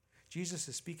come." Jesus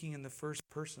is speaking in the first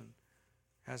person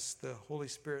as the Holy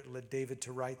Spirit led David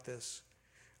to write this.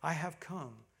 I have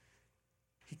come.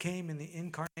 He came in the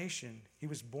incarnation. He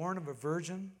was born of a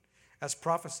virgin, as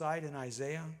prophesied in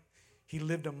Isaiah. He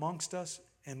lived amongst us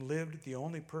and lived the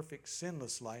only perfect,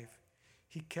 sinless life.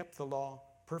 He kept the law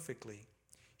perfectly.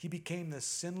 He became the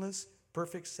sinless,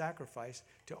 perfect sacrifice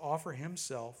to offer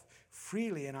himself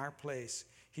freely in our place.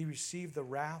 He received the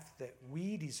wrath that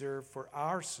we deserve for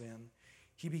our sin.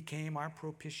 He became our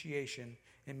propitiation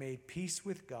and made peace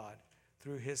with God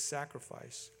through his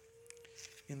sacrifice.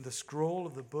 In the scroll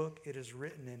of the book, it is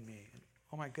written in me. And,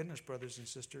 oh my goodness, brothers and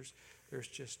sisters, there's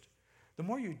just, the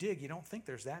more you dig, you don't think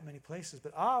there's that many places.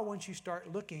 But once you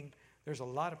start looking, there's a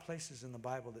lot of places in the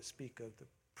Bible that speak of the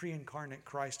pre-incarnate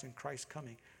Christ and Christ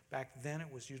coming. Back then,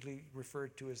 it was usually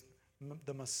referred to as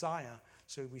the Messiah.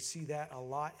 So we see that a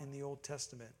lot in the Old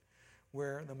Testament,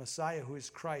 where the Messiah, who is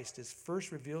Christ, is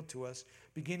first revealed to us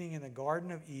beginning in the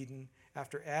Garden of Eden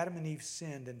after Adam and Eve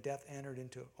sinned and death entered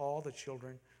into all the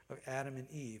children of Adam and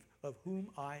Eve, of whom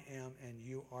I am and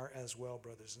you are as well,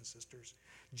 brothers and sisters.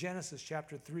 Genesis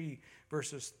chapter 3,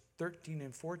 verses 13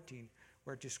 and 14,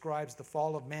 where it describes the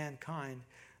fall of mankind.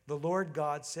 The Lord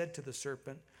God said to the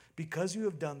serpent, because you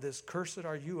have done this, cursed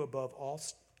are you above all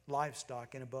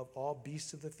livestock and above all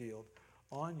beasts of the field.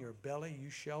 On your belly you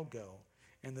shall go,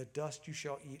 and the dust you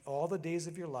shall eat all the days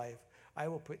of your life. I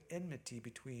will put enmity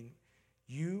between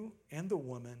you and the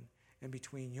woman, and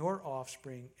between your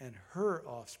offspring and her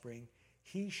offspring.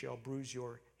 He shall bruise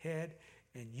your head,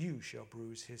 and you shall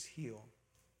bruise his heel.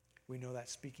 We know that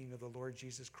speaking of the Lord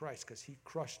Jesus Christ, because he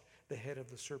crushed the head of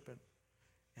the serpent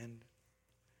and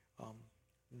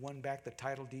won back the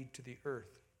title deed to the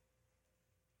earth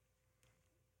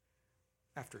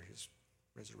after his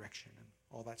resurrection and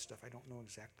all that stuff. I don't know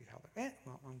exactly how that.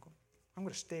 I'm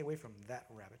going to stay away from that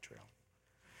rabbit trail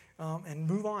and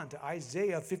move on to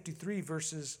Isaiah 53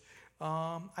 verses.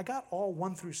 I got all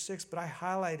 1 through 6, but I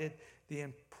highlighted the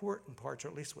important parts, or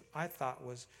at least what I thought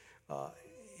was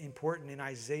important in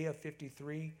Isaiah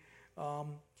 53.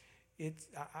 I'm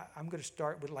going to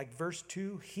start with like verse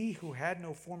 2. He who had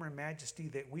no form or majesty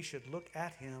that we should look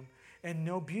at him, and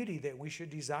no beauty that we should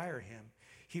desire him.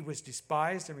 He was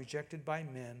despised and rejected by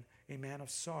men, a man of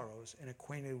sorrows and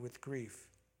acquainted with grief.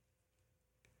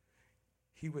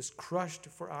 He was crushed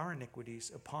for our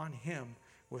iniquities. Upon him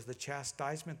was the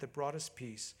chastisement that brought us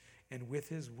peace, and with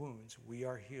his wounds we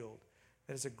are healed.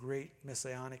 That is a great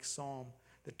messianic psalm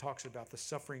that talks about the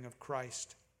suffering of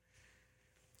Christ.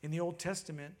 In the Old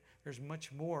Testament, there's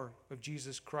much more of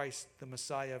Jesus Christ, the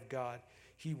Messiah of God.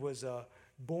 He was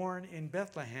born in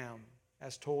Bethlehem,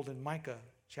 as told in Micah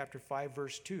chapter 5,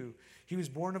 verse 2. He was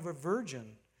born of a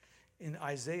virgin in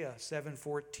Isaiah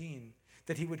 7:14.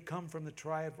 That he would come from the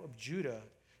tribe of Judah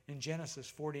in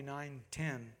Genesis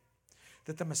 49:10.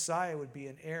 That the Messiah would be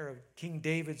an heir of King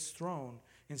David's throne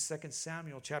in 2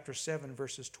 Samuel chapter 7,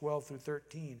 verses 12 through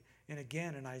 13. And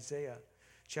again in Isaiah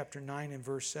chapter 9 and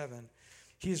verse 7.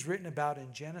 He is written about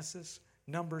in Genesis,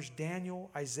 Numbers, Daniel,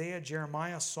 Isaiah,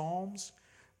 Jeremiah, Psalms,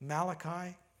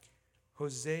 Malachi,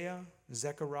 Hosea,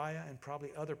 Zechariah, and probably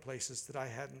other places that I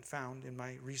hadn't found in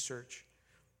my research.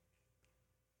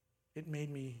 It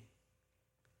made me,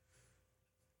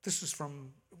 this was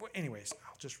from, anyways,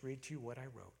 I'll just read to you what I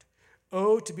wrote.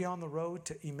 Oh, to be on the road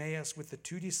to Emmaus with the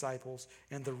 2 disciples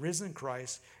and the risen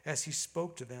Christ as he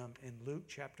spoke to them in Luke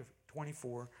chapter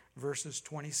 24, verses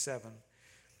 27.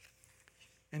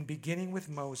 And beginning with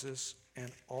Moses and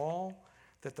all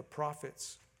that the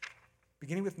prophets,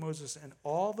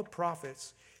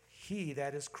 he,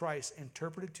 that is Christ,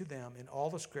 interpreted to them in all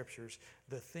the scriptures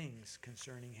the things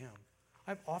concerning him.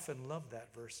 I've often loved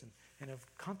that verse and have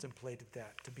contemplated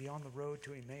that, to be on the road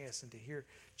to Emmaus and to hear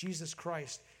Jesus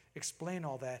Christ explain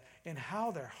all that, and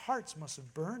how their hearts must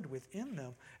have burned within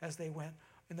them as they went,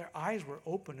 and their eyes were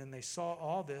open and they saw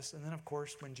all this. And then, of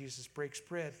course, when Jesus breaks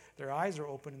bread, their eyes are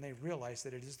open and they realize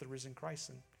that it is the risen Christ,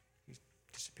 and he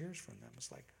disappears from them.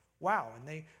 It's like, wow. And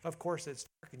they, of course, it's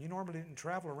dark, and you normally didn't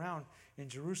travel around in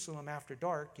Jerusalem after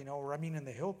dark, or in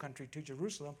the hill country to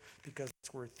Jerusalem, because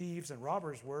that's where thieves and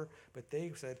robbers were. But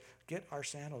they said, get our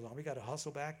sandals on. We got to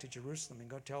hustle back to Jerusalem and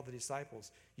go tell the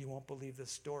disciples. You won't believe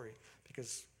this story.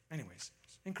 Because, anyways,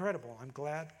 it's incredible. I'm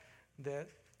glad that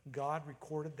God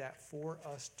recorded that for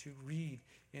us to read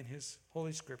in his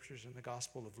Holy Scriptures in the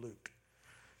Gospel of Luke.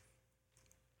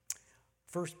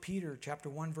 1 Peter chapter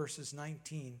 1, verses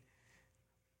 19.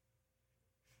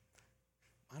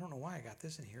 I don't know why I got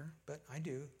this in here, but I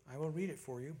do. I will read it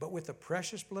for you. But with the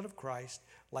precious blood of Christ,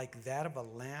 like that of a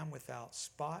lamb without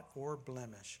spot or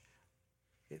blemish,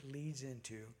 it leads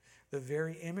into the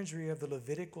very imagery of the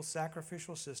Levitical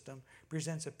sacrificial system,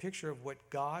 presents a picture of what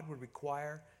God would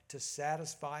require to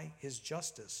satisfy his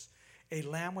justice. A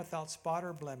lamb without spot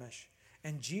or blemish.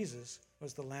 And Jesus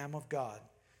was the Lamb of God,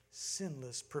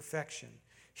 sinless perfection.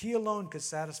 He alone could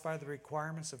satisfy the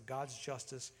requirements of God's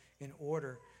justice in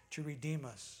order to redeem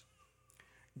us.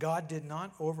 God did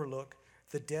not overlook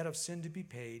the debt of sin to be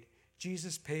paid.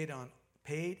 Jesus paid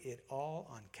it all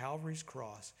on Calvary's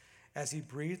cross. As he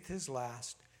breathed his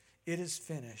last, "It is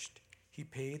finished," he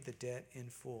paid the debt in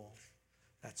full.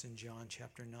 That's in John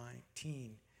chapter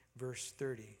 19, verse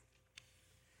 30.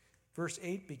 Verse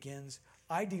 8 begins,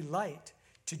 I delight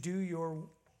to do your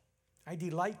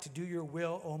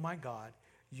will, O my God.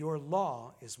 Your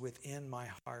law is within my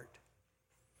heart.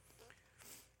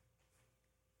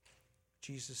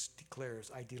 Jesus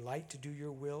declares, I delight to do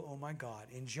your will, O my God.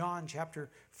 In John chapter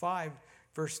 5,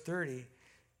 verse 30,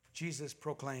 Jesus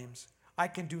proclaims, I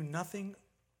can do nothing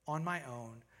on my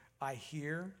own.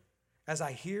 As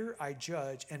I hear, I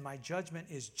judge, and my judgment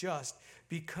is just,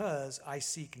 because I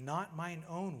seek not mine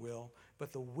own will,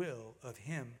 but the will of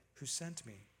him who sent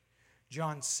me.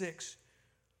 John 6,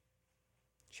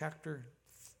 chapter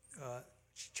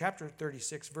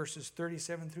 36, verses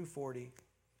 37 through 40.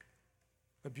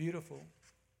 A beautiful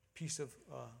piece of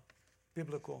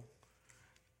biblical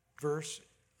verse.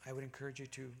 I would encourage you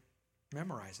to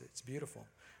memorize it. It's beautiful.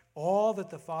 All that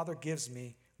the Father gives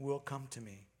me will come to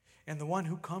me, and the one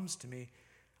who comes to me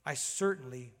I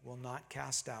certainly will not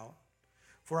cast out.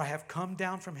 For I have come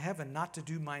down from heaven not to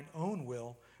do mine own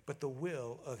will, but the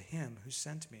will of him who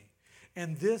sent me.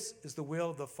 And this is the will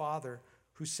of the Father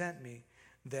who sent me,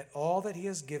 that all that he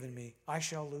has given me I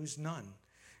shall lose none,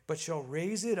 but shall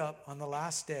raise it up on the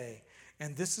last day.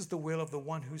 And this is the will of the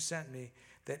one who sent me,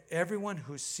 that everyone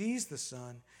who sees the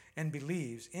Son and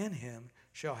believes in him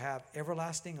shall have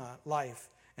everlasting life,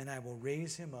 and I will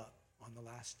raise him up on the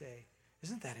last day.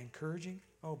 Isn't that encouraging?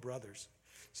 Oh, brothers,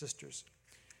 sisters.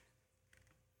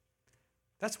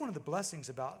 That's one of the blessings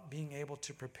about being able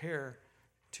to prepare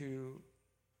to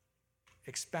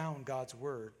expound God's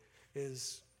word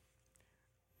is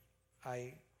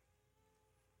I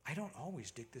don't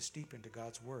always dig this deep into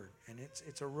God's word, and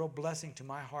it's a real blessing to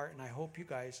my heart, and I hope you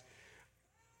guys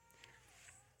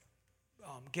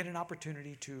get an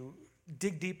opportunity to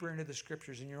dig deeper into the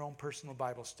scriptures in your own personal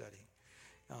Bible study.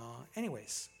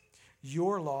 Anyways,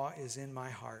 your law is in my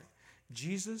heart.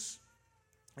 Jesus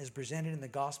is presented in the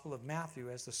Gospel of Matthew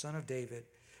as the Son of David,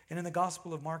 and in the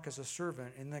Gospel of Mark as a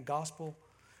servant, in the Gospel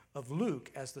of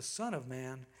Luke as the Son of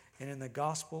Man, and in the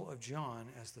Gospel of John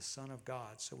as the Son of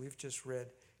God. So we've just read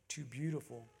two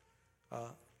beautiful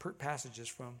passages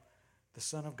from the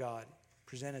Son of God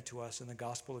presented to us in the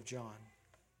Gospel of John.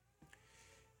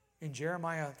 In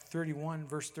Jeremiah 31,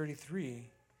 verse 33,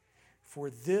 for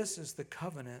this is the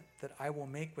covenant that I will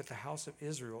make with the house of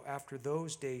Israel after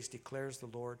those days, declares the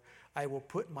Lord. I will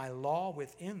put my law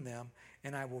within them,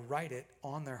 and I will write it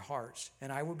on their hearts,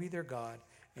 and I will be their God,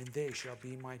 and they shall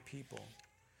be my people.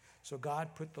 So God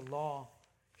put the law,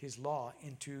 his law,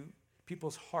 into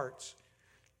people's hearts,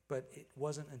 but it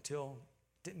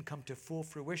didn't come to full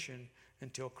fruition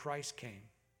until Christ came.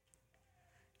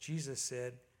 Jesus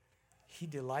said he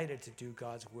delighted to do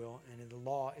God's will, and the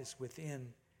law is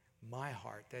within my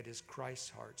heart, that is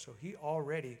Christ's heart. So he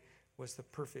already was the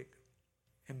perfect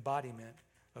embodiment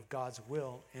of God's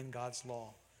will and God's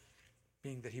law,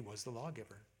 being that he was the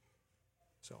lawgiver.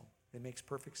 So it makes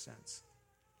perfect sense.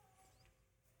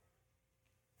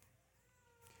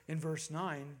 In verse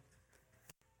 9,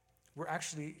 we're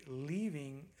actually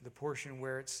leaving the portion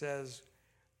where it says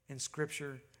in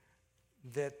Scripture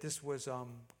that this was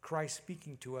Christ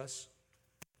speaking to us,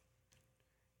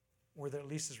 or that at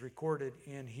least is recorded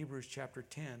in Hebrews chapter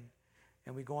 10.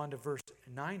 And we go on to verse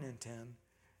 9 and 10,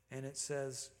 and it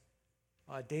says,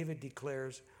 David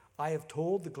declares, I have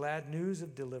told the glad news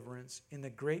of deliverance in the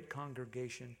great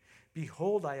congregation.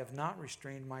 Behold, I have not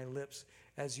restrained my lips,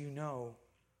 as you know,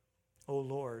 O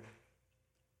Lord.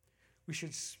 We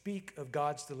should speak of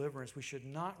God's deliverance. We should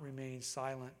not remain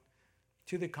silent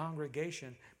to the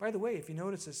congregation. By the way, if you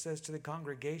notice, it says to the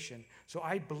congregation. So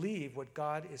I believe what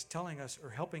God is telling us or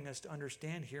helping us to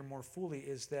understand here more fully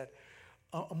is that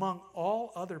among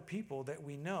all other people that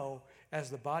we know as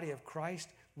the body of Christ,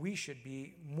 we should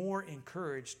be more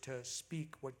encouraged to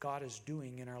speak what God is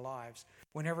doing in our lives.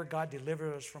 Whenever God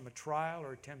delivers us from a trial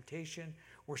or a temptation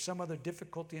or some other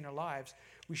difficulty in our lives,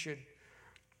 we should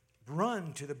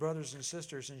run to the brothers and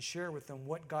sisters and share with them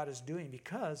what God is doing,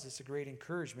 because it's a great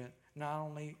encouragement not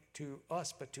only to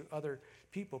us but to other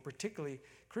people, particularly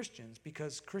Christians,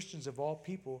 because Christians of all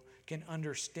people can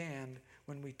understand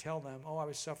when we tell them, oh, I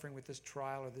was suffering with this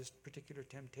trial or this particular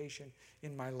temptation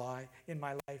in my life.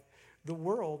 The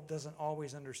world doesn't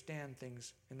always understand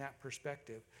things in that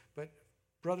perspective, but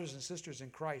brothers and sisters in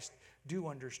Christ do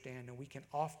understand, and we can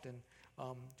often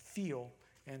feel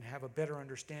and have a better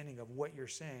understanding of what you're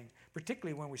saying,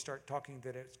 particularly when we start talking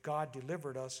that it's God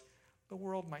delivered us. The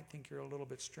world might think you're a little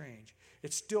bit strange.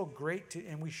 It's still great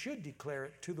and we should declare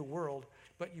it to the world,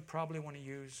 but you probably want to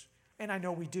use, and I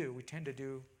know we tend to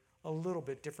do a little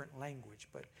bit different language,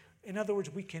 but in other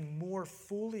words, we can more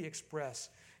fully express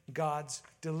God's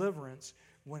deliverance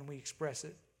when we express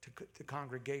it to the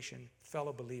congregation,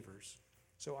 fellow believers.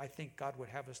 So I think God would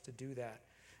have us to do that.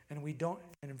 And we don't,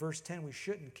 and in verse 10, we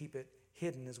shouldn't keep it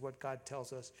hidden, is what God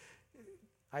tells us.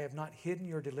 I have not hidden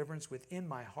your deliverance within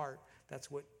my heart.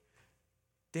 That's what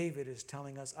David is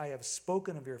telling us. I have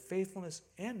spoken of your faithfulness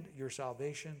and your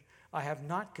salvation. I have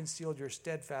not concealed your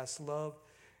steadfast love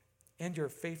and your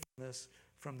faithfulness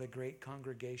from the great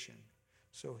congregation.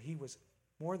 So he was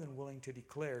more than willing to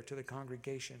declare to the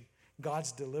congregation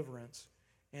God's deliverance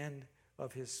and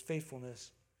of his faithfulness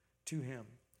to him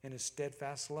and his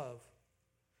steadfast love.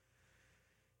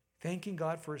 Thanking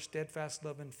God for his steadfast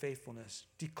love and faithfulness.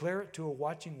 Declare it to a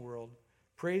watching world.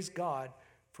 Praise God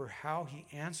for how he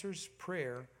answers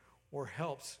prayer or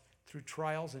helps through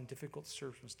trials and difficult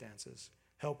circumstances.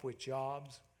 Help with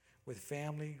jobs, with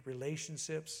family,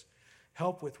 relationships,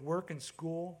 help with work and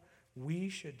school. We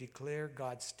should declare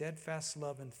God's steadfast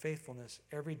love and faithfulness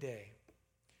every day.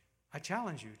 I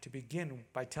challenge you to begin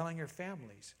by telling your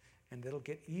families, and it'll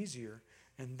get easier,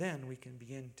 and then we can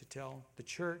begin to tell the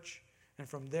church, and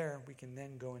from there we can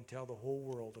then go and tell the whole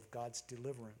world of God's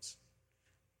deliverance.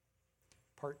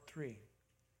 Part 3,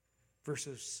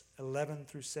 verses 11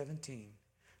 through 17,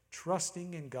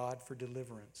 trusting in God for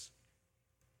deliverance.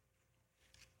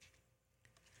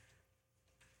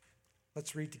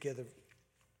 Let's read together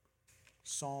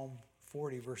Psalm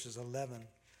 40, verses 11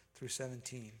 through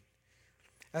 17.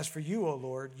 As for you, O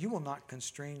Lord, you will not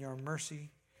constrain your mercy.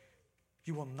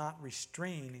 You will not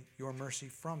restrain your mercy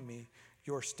from me.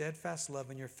 Your steadfast love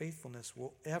and your faithfulness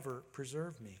will ever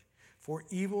preserve me. For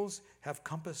evils have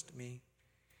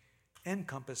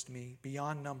encompassed me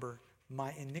beyond number.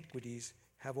 My iniquities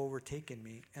have overtaken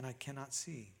me, and I cannot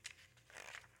see.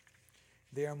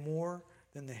 They are more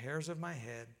than the hairs of my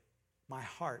head. My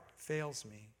heart fails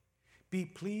me. Be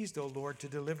pleased, O Lord, to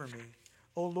deliver me.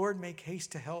 O Lord, make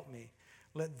haste to help me.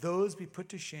 Let those be put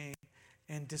to shame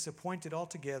and disappointed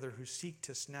altogether who seek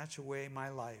to snatch away my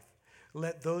life.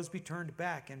 Let those be turned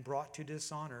back and brought to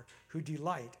dishonor who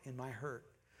delight in my hurt.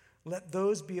 Let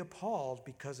those be appalled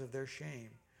because of their shame,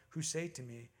 who say to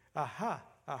me, Aha,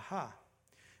 aha.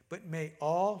 But may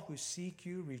all who seek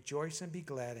you rejoice and be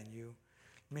glad in you.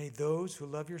 May those who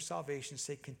love your salvation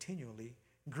say continually,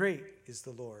 Great is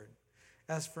the Lord.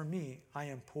 As for me, I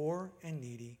am poor and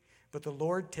needy, but the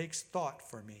Lord takes thought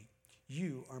for me.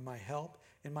 You are my help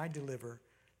and my deliverer.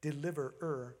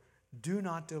 Do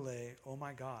not delay, O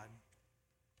my God.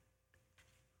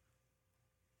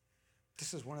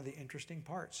 This is one of the interesting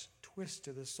parts, twist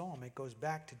to the psalm. It goes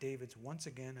back to David's, once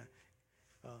again,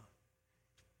 I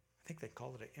think they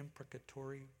call it an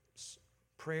imprecatory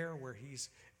prayer, where he's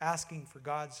asking for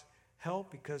God's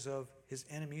help because of his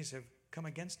enemies have come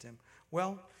against him.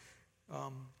 Well,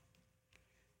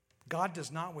 God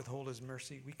does not withhold his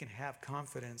mercy. We can have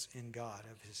confidence in God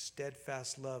of his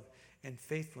steadfast love and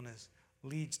faithfulness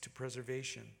leads to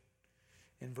preservation.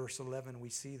 In verse 11, we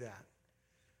see that.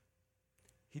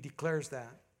 He declares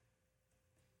that.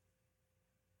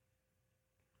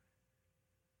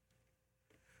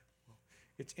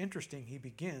 It's interesting, he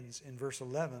begins in verse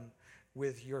 11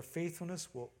 with, your faithfulness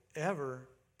will ever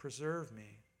preserve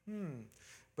me.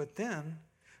 But then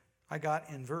I got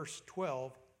in verse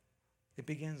 12, it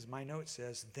begins, my note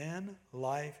says, then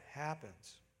life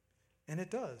happens. And it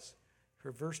does.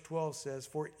 For verse 12 says,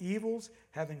 for evils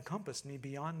have encompassed me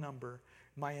beyond number.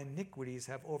 My iniquities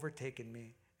have overtaken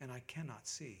me, and I cannot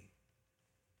see.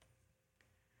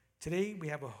 Today we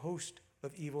have a host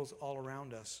of evils all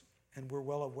around us, and we're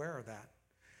well aware of that.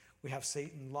 We have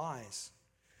Satan lies.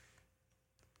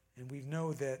 And we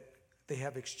know that they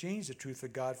have exchanged the truth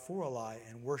of God for a lie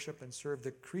and worship and serve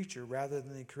the creature rather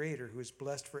than the Creator, who is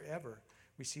blessed forever.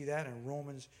 We see that in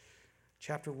Romans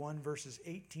chapter 1, verses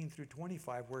 18 through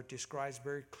 25, where it describes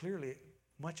very clearly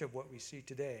much of what we see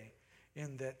today,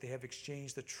 in that they have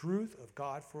exchanged the truth of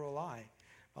God for a lie.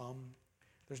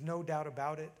 There's no doubt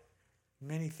about it.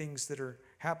 Many things that are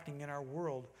happening in our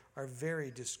world are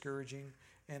very discouraging,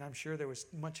 and I'm sure there was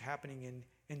much happening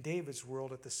in David's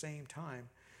world at the same time.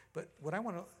 But what I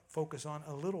want to focus on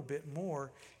a little bit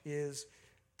more is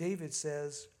David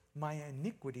says, my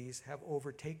iniquities have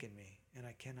overtaken me, and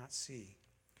I cannot see.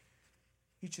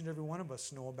 Each and every one of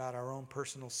us know about our own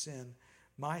personal sin.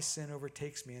 My sin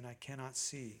overtakes me, and I cannot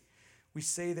see. We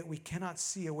say that we cannot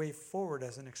see a way forward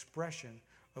as an expression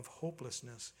of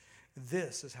hopelessness.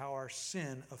 This is how our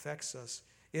sin affects us.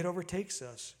 It overtakes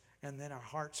us, and then our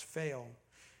hearts fail.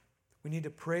 We need to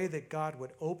pray that God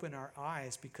would open our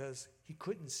eyes, because he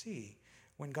couldn't see.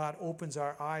 When God opens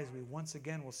our eyes, we once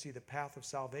again will see the path of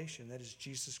salvation, that is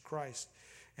Jesus Christ.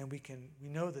 And we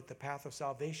know that the path of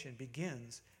salvation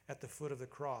begins at the foot of the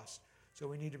cross. So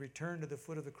we need to return to the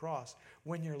foot of the cross.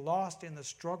 When you're lost in the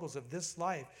struggles of this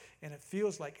life and it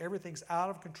feels like everything's out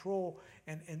of control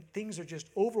and things are just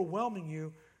overwhelming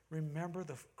you, remember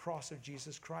the cross of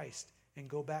Jesus Christ and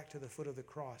go back to the foot of the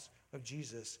cross of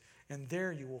Jesus. And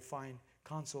there you will find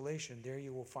consolation. There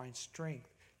you will find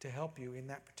strength to help you in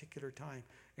that particular time.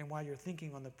 And while you're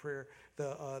thinking on the prayer,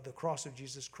 the cross of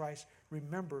Jesus Christ,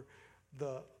 remember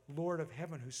the Lord of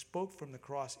heaven who spoke from the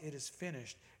cross, it is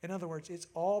finished. In other words, it's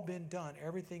all been done.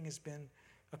 Everything has been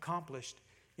accomplished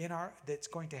that's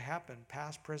going to happen,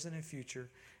 past, present, and future.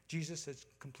 Jesus has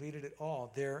completed it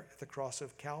all there at the cross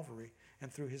of Calvary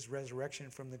and through his resurrection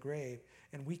from the grave.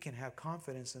 And we can have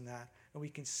confidence in that. And we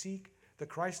can seek the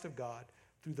Christ of God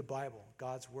through the Bible,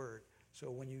 God's word. So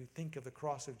when you think of the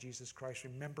cross of Jesus Christ,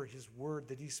 remember his word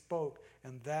that he spoke,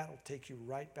 and that will take you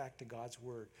right back to God's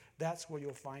word. That's where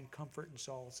you'll find comfort and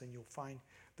solace, and you'll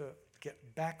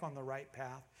get back on the right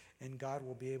path, and God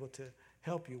will be able to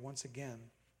help you once again.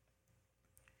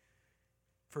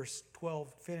 Verse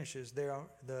 12 finishes, there are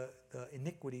the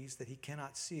iniquities that he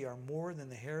cannot see are more than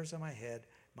the hairs of my head.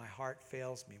 My heart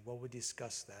fails me. Well, we'll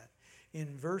discuss that.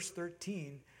 In verse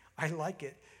 13, I like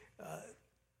it.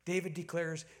 David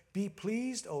declares, be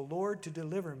pleased, O Lord, to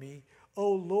deliver me.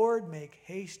 O Lord, make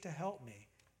haste to help me.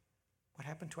 What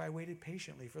happened to I waited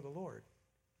patiently for the Lord?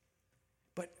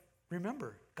 But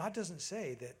remember, God doesn't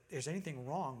say that there's anything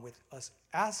wrong with us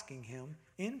asking him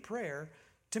in prayer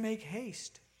to make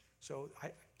haste. So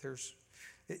at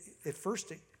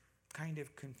first it kind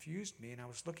of confused me, and I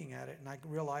was looking at it, and I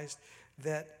realized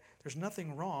that there's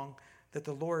nothing wrong that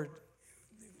the Lord,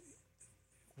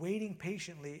 waiting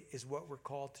patiently is what we're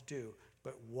called to do.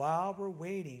 But while we're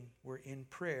waiting, we're in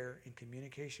prayer, in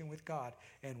communication with God.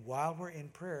 And while we're in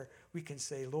prayer, we can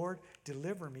say, Lord,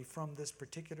 deliver me from this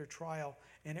particular trial.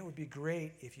 And it would be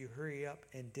great if you hurry up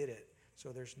and did it. So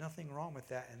there's nothing wrong with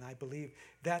that. And I believe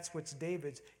that's what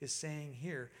David is saying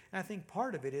here. And I think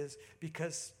part of it is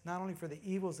because not only for the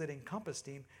evils that encompassed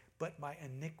him, but my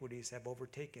iniquities have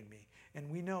overtaken me.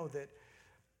 And we know that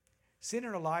sin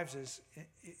in our lives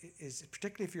is,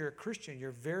 particularly if you're a Christian, you're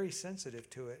very sensitive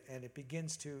to it, and it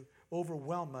begins to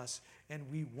overwhelm us, and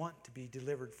we want to be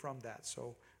delivered from that.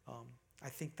 So I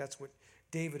think that's what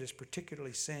David is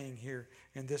particularly saying here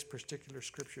in this particular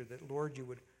scripture, that, Lord, you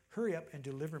would hurry up and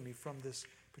deliver me from this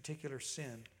particular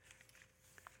sin.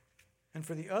 And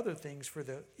for the other things, for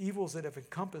the evils that have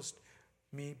encompassed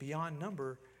me beyond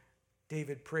number,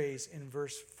 David prays in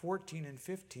verse 14 and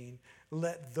 15,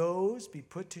 let those be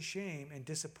put to shame and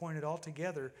disappointed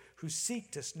altogether who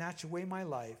seek to snatch away my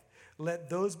life. Let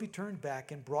those be turned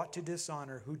back and brought to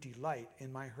dishonor who delight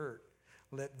in my hurt.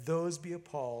 Let those be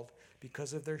appalled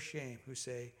because of their shame who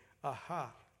say,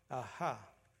 aha, aha.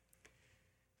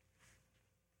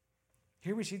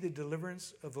 Here we see the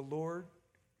deliverance of the Lord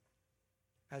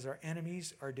as our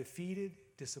enemies are defeated,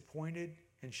 disappointed,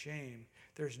 and shamed.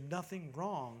 There's nothing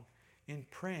wrong in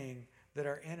praying that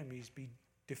our enemies be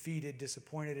defeated,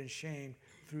 disappointed, and shamed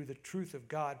through the truth of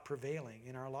God prevailing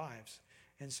in our lives.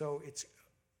 And so it's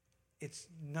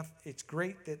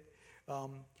great that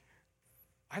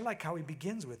I like how he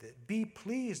begins with it. Be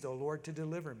pleased, O Lord, to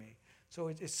deliver me. So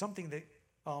it's something that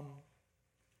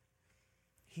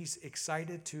he's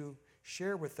excited to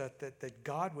share with us, that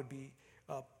God would be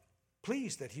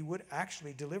pleased that he would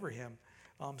actually deliver him.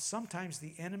 Sometimes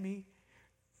the enemy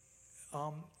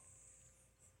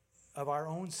of our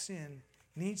own sin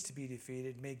needs to be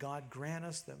defeated. May God grant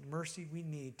us the mercy we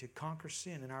need to conquer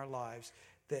sin in our lives,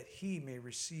 that he may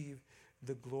receive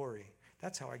the glory.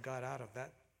 That's how I got out of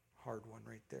that hard one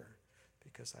right there,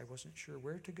 because I wasn't sure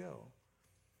where to go.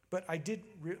 But I did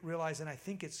realize, and I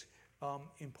think it's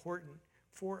important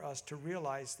for us to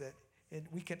realize that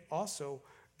we can also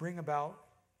bring about,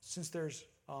 since there's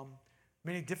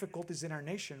many difficulties in our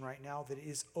nation right now, that it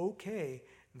is okay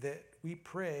that we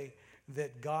pray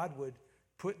that God would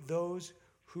put those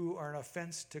who are an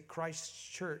offense to Christ's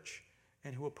church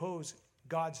and who oppose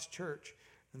God's church,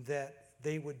 that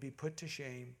they would be put to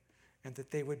shame and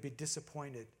that they would be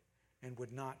disappointed and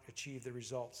would not achieve the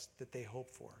results that they hope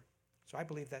for. So I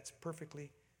believe that's perfectly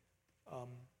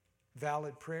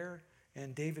valid prayer,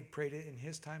 and David prayed it in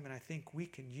his time, and I think we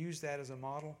can use that as a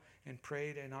model and pray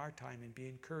it in our time and be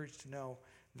encouraged to know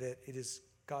that it is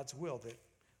God's will that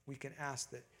we can ask,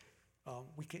 that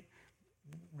we can.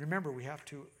 Remember, we have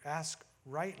to ask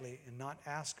rightly and not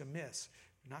ask amiss,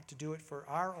 not to do it for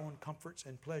our own comforts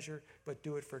and pleasure, but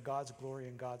do it for God's glory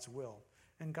and God's will.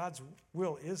 And God's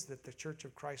will is that the church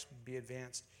of Christ would be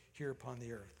advanced here upon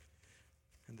the earth,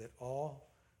 and that all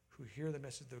who hear the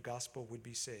message of the gospel would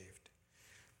be saved.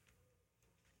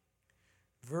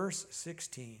 Verse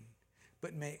 16,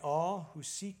 but may all who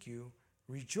seek you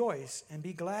Rejoice and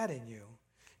be glad in you.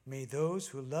 May those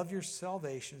who love your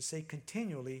salvation say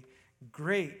continually,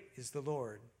 great is the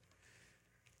Lord.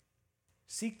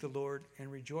 Seek the Lord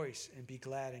and rejoice and be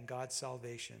glad in God's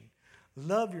salvation.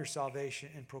 Love your salvation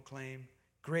and proclaim,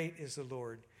 great is the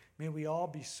Lord. May we all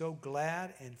be so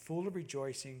glad and full of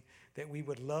rejoicing that we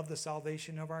would love the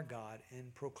salvation of our God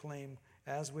and proclaim,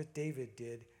 as with David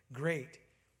did, great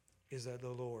is the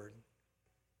Lord.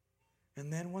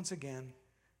 And then once again,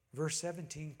 verse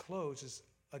 17 closes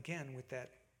again with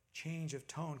that change of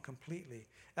tone completely.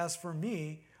 As for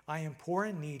me, I am poor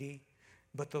and needy,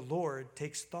 but the Lord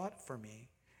takes thought for me,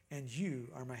 and you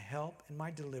are my help and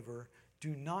my deliverer.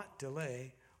 Do not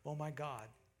delay, O my God.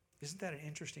 Isn't that an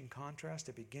interesting contrast?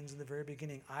 It begins in the very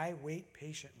beginning. I wait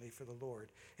patiently for the Lord.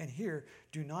 And here,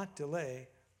 do not delay,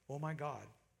 O my God.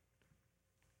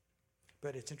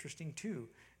 But it's interesting too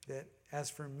that as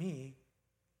for me,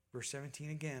 verse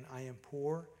 17 again, I am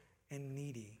poor and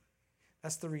needy.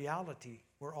 That's the reality.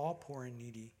 We're all poor and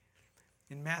needy.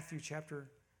 In Matthew chapter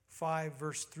 5,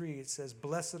 verse 3, it says,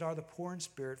 blessed are the poor in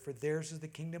spirit, for theirs is the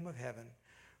kingdom of heaven.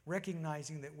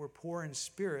 Recognizing that we're poor in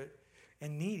spirit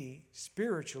and needy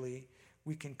spiritually,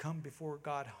 we can come before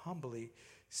God humbly,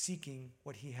 seeking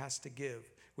what he has to give,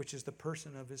 which is the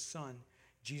person of his Son,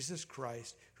 Jesus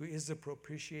Christ, who is the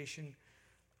propitiation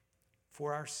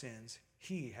for our sins.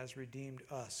 He has redeemed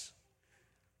us.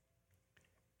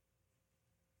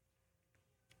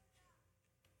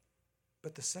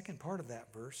 But the second part of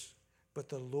that verse, but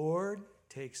the Lord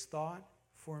takes thought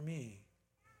for me.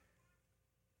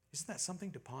 Isn't that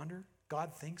something to ponder?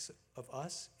 God thinks of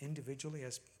us individually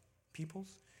as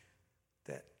peoples,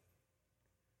 that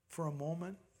for a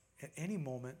moment, at any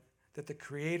moment, that the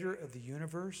creator of the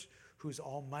universe, who's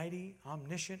almighty,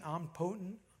 omniscient,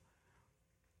 omnipotent,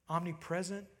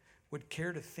 omnipresent, would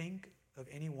care to think of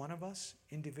any one of us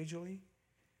individually.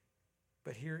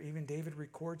 But here even David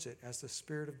records it as the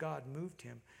Spirit of God moved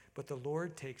him. But the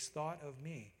Lord takes thought of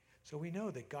me. So we know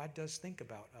that God does think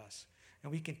about us.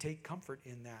 And we can take comfort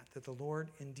in that the Lord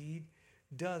indeed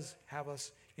does have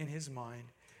us in his mind,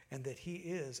 and that he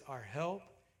is our help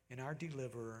and our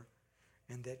deliverer,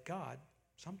 and that God,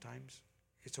 sometimes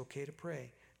it's okay to pray,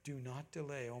 do not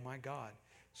delay, oh my God.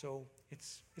 So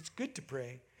it's good to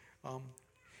pray.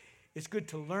 It's good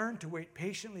to learn to wait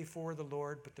patiently for the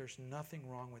Lord, but there's nothing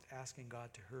wrong with asking God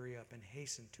to hurry up and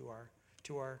hasten to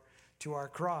our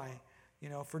cry,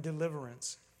 for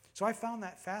deliverance. So I found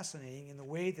that fascinating in the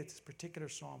way that this particular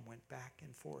psalm went back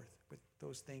and forth with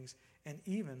those things, and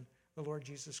even the Lord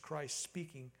Jesus Christ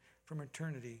speaking from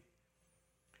eternity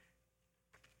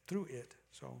through it.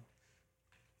 So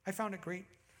I found it great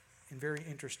and very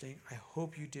interesting. I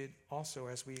hope you did also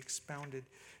as we expounded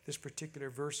this particular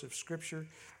verse of Scripture.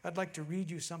 I'd like to read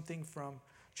you something from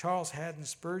Charles Haddon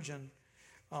Spurgeon.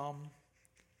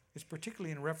 It's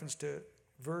particularly in reference to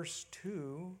verse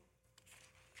 2,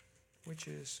 which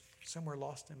is somewhere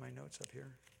lost in my notes up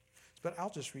here. But I'll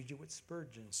just read you what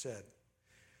Spurgeon said.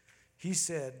 He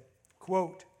said,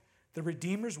 quote, "The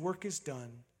Redeemer's work is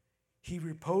done. He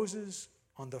reposes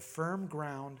on the firm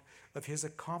ground of his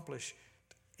accomplished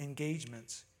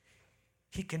engagements.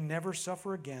 He can never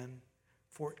suffer again.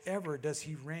 Forever does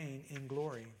he reign in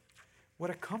glory. What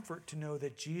a comfort to know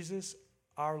that Jesus,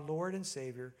 our Lord and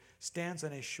Savior, stands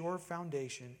on a sure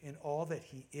foundation in all that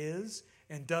he is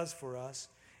and does for us,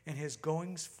 and his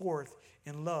goings forth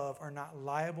in love are not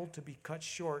liable to be cut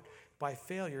short by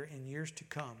failure in years to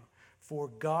come. For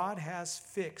God has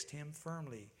fixed him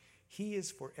firmly. He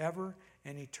is forever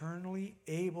and eternally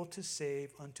able to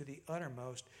save unto the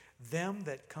uttermost them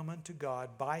that come unto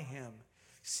God by him,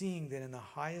 seeing that in the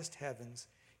highest heavens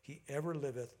he ever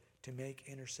liveth to make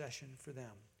intercession for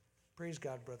them." Praise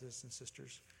God, brothers and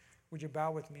sisters. Would you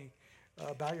bow with me,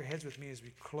 bow your heads with me as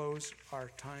we close our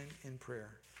time in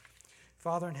prayer.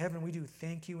 Father in heaven, we do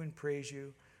thank you and praise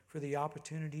you for the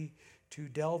opportunity to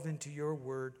delve into your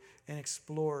word and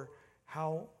explore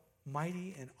how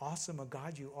mighty and awesome a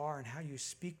God you are, and how you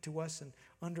speak to us and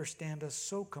understand us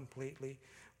so completely.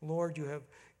 Lord, you have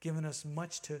given us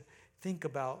much to think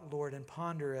about, Lord, and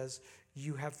ponder as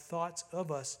you have thoughts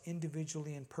of us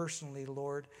individually and personally,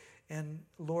 Lord. And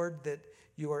Lord, that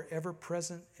you are ever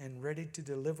present and ready to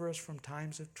deliver us from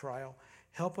times of trial.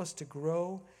 Help us to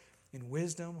grow in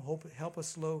wisdom. Help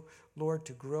us, Lord,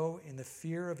 to grow in the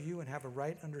fear of you and have a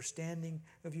right understanding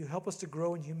of you. Help us to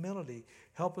grow in humility.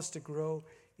 Help us to grow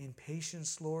in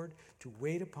patience, Lord, to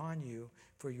wait upon you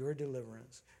for your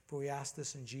deliverance. For we ask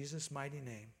this in Jesus' mighty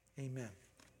name. Amen.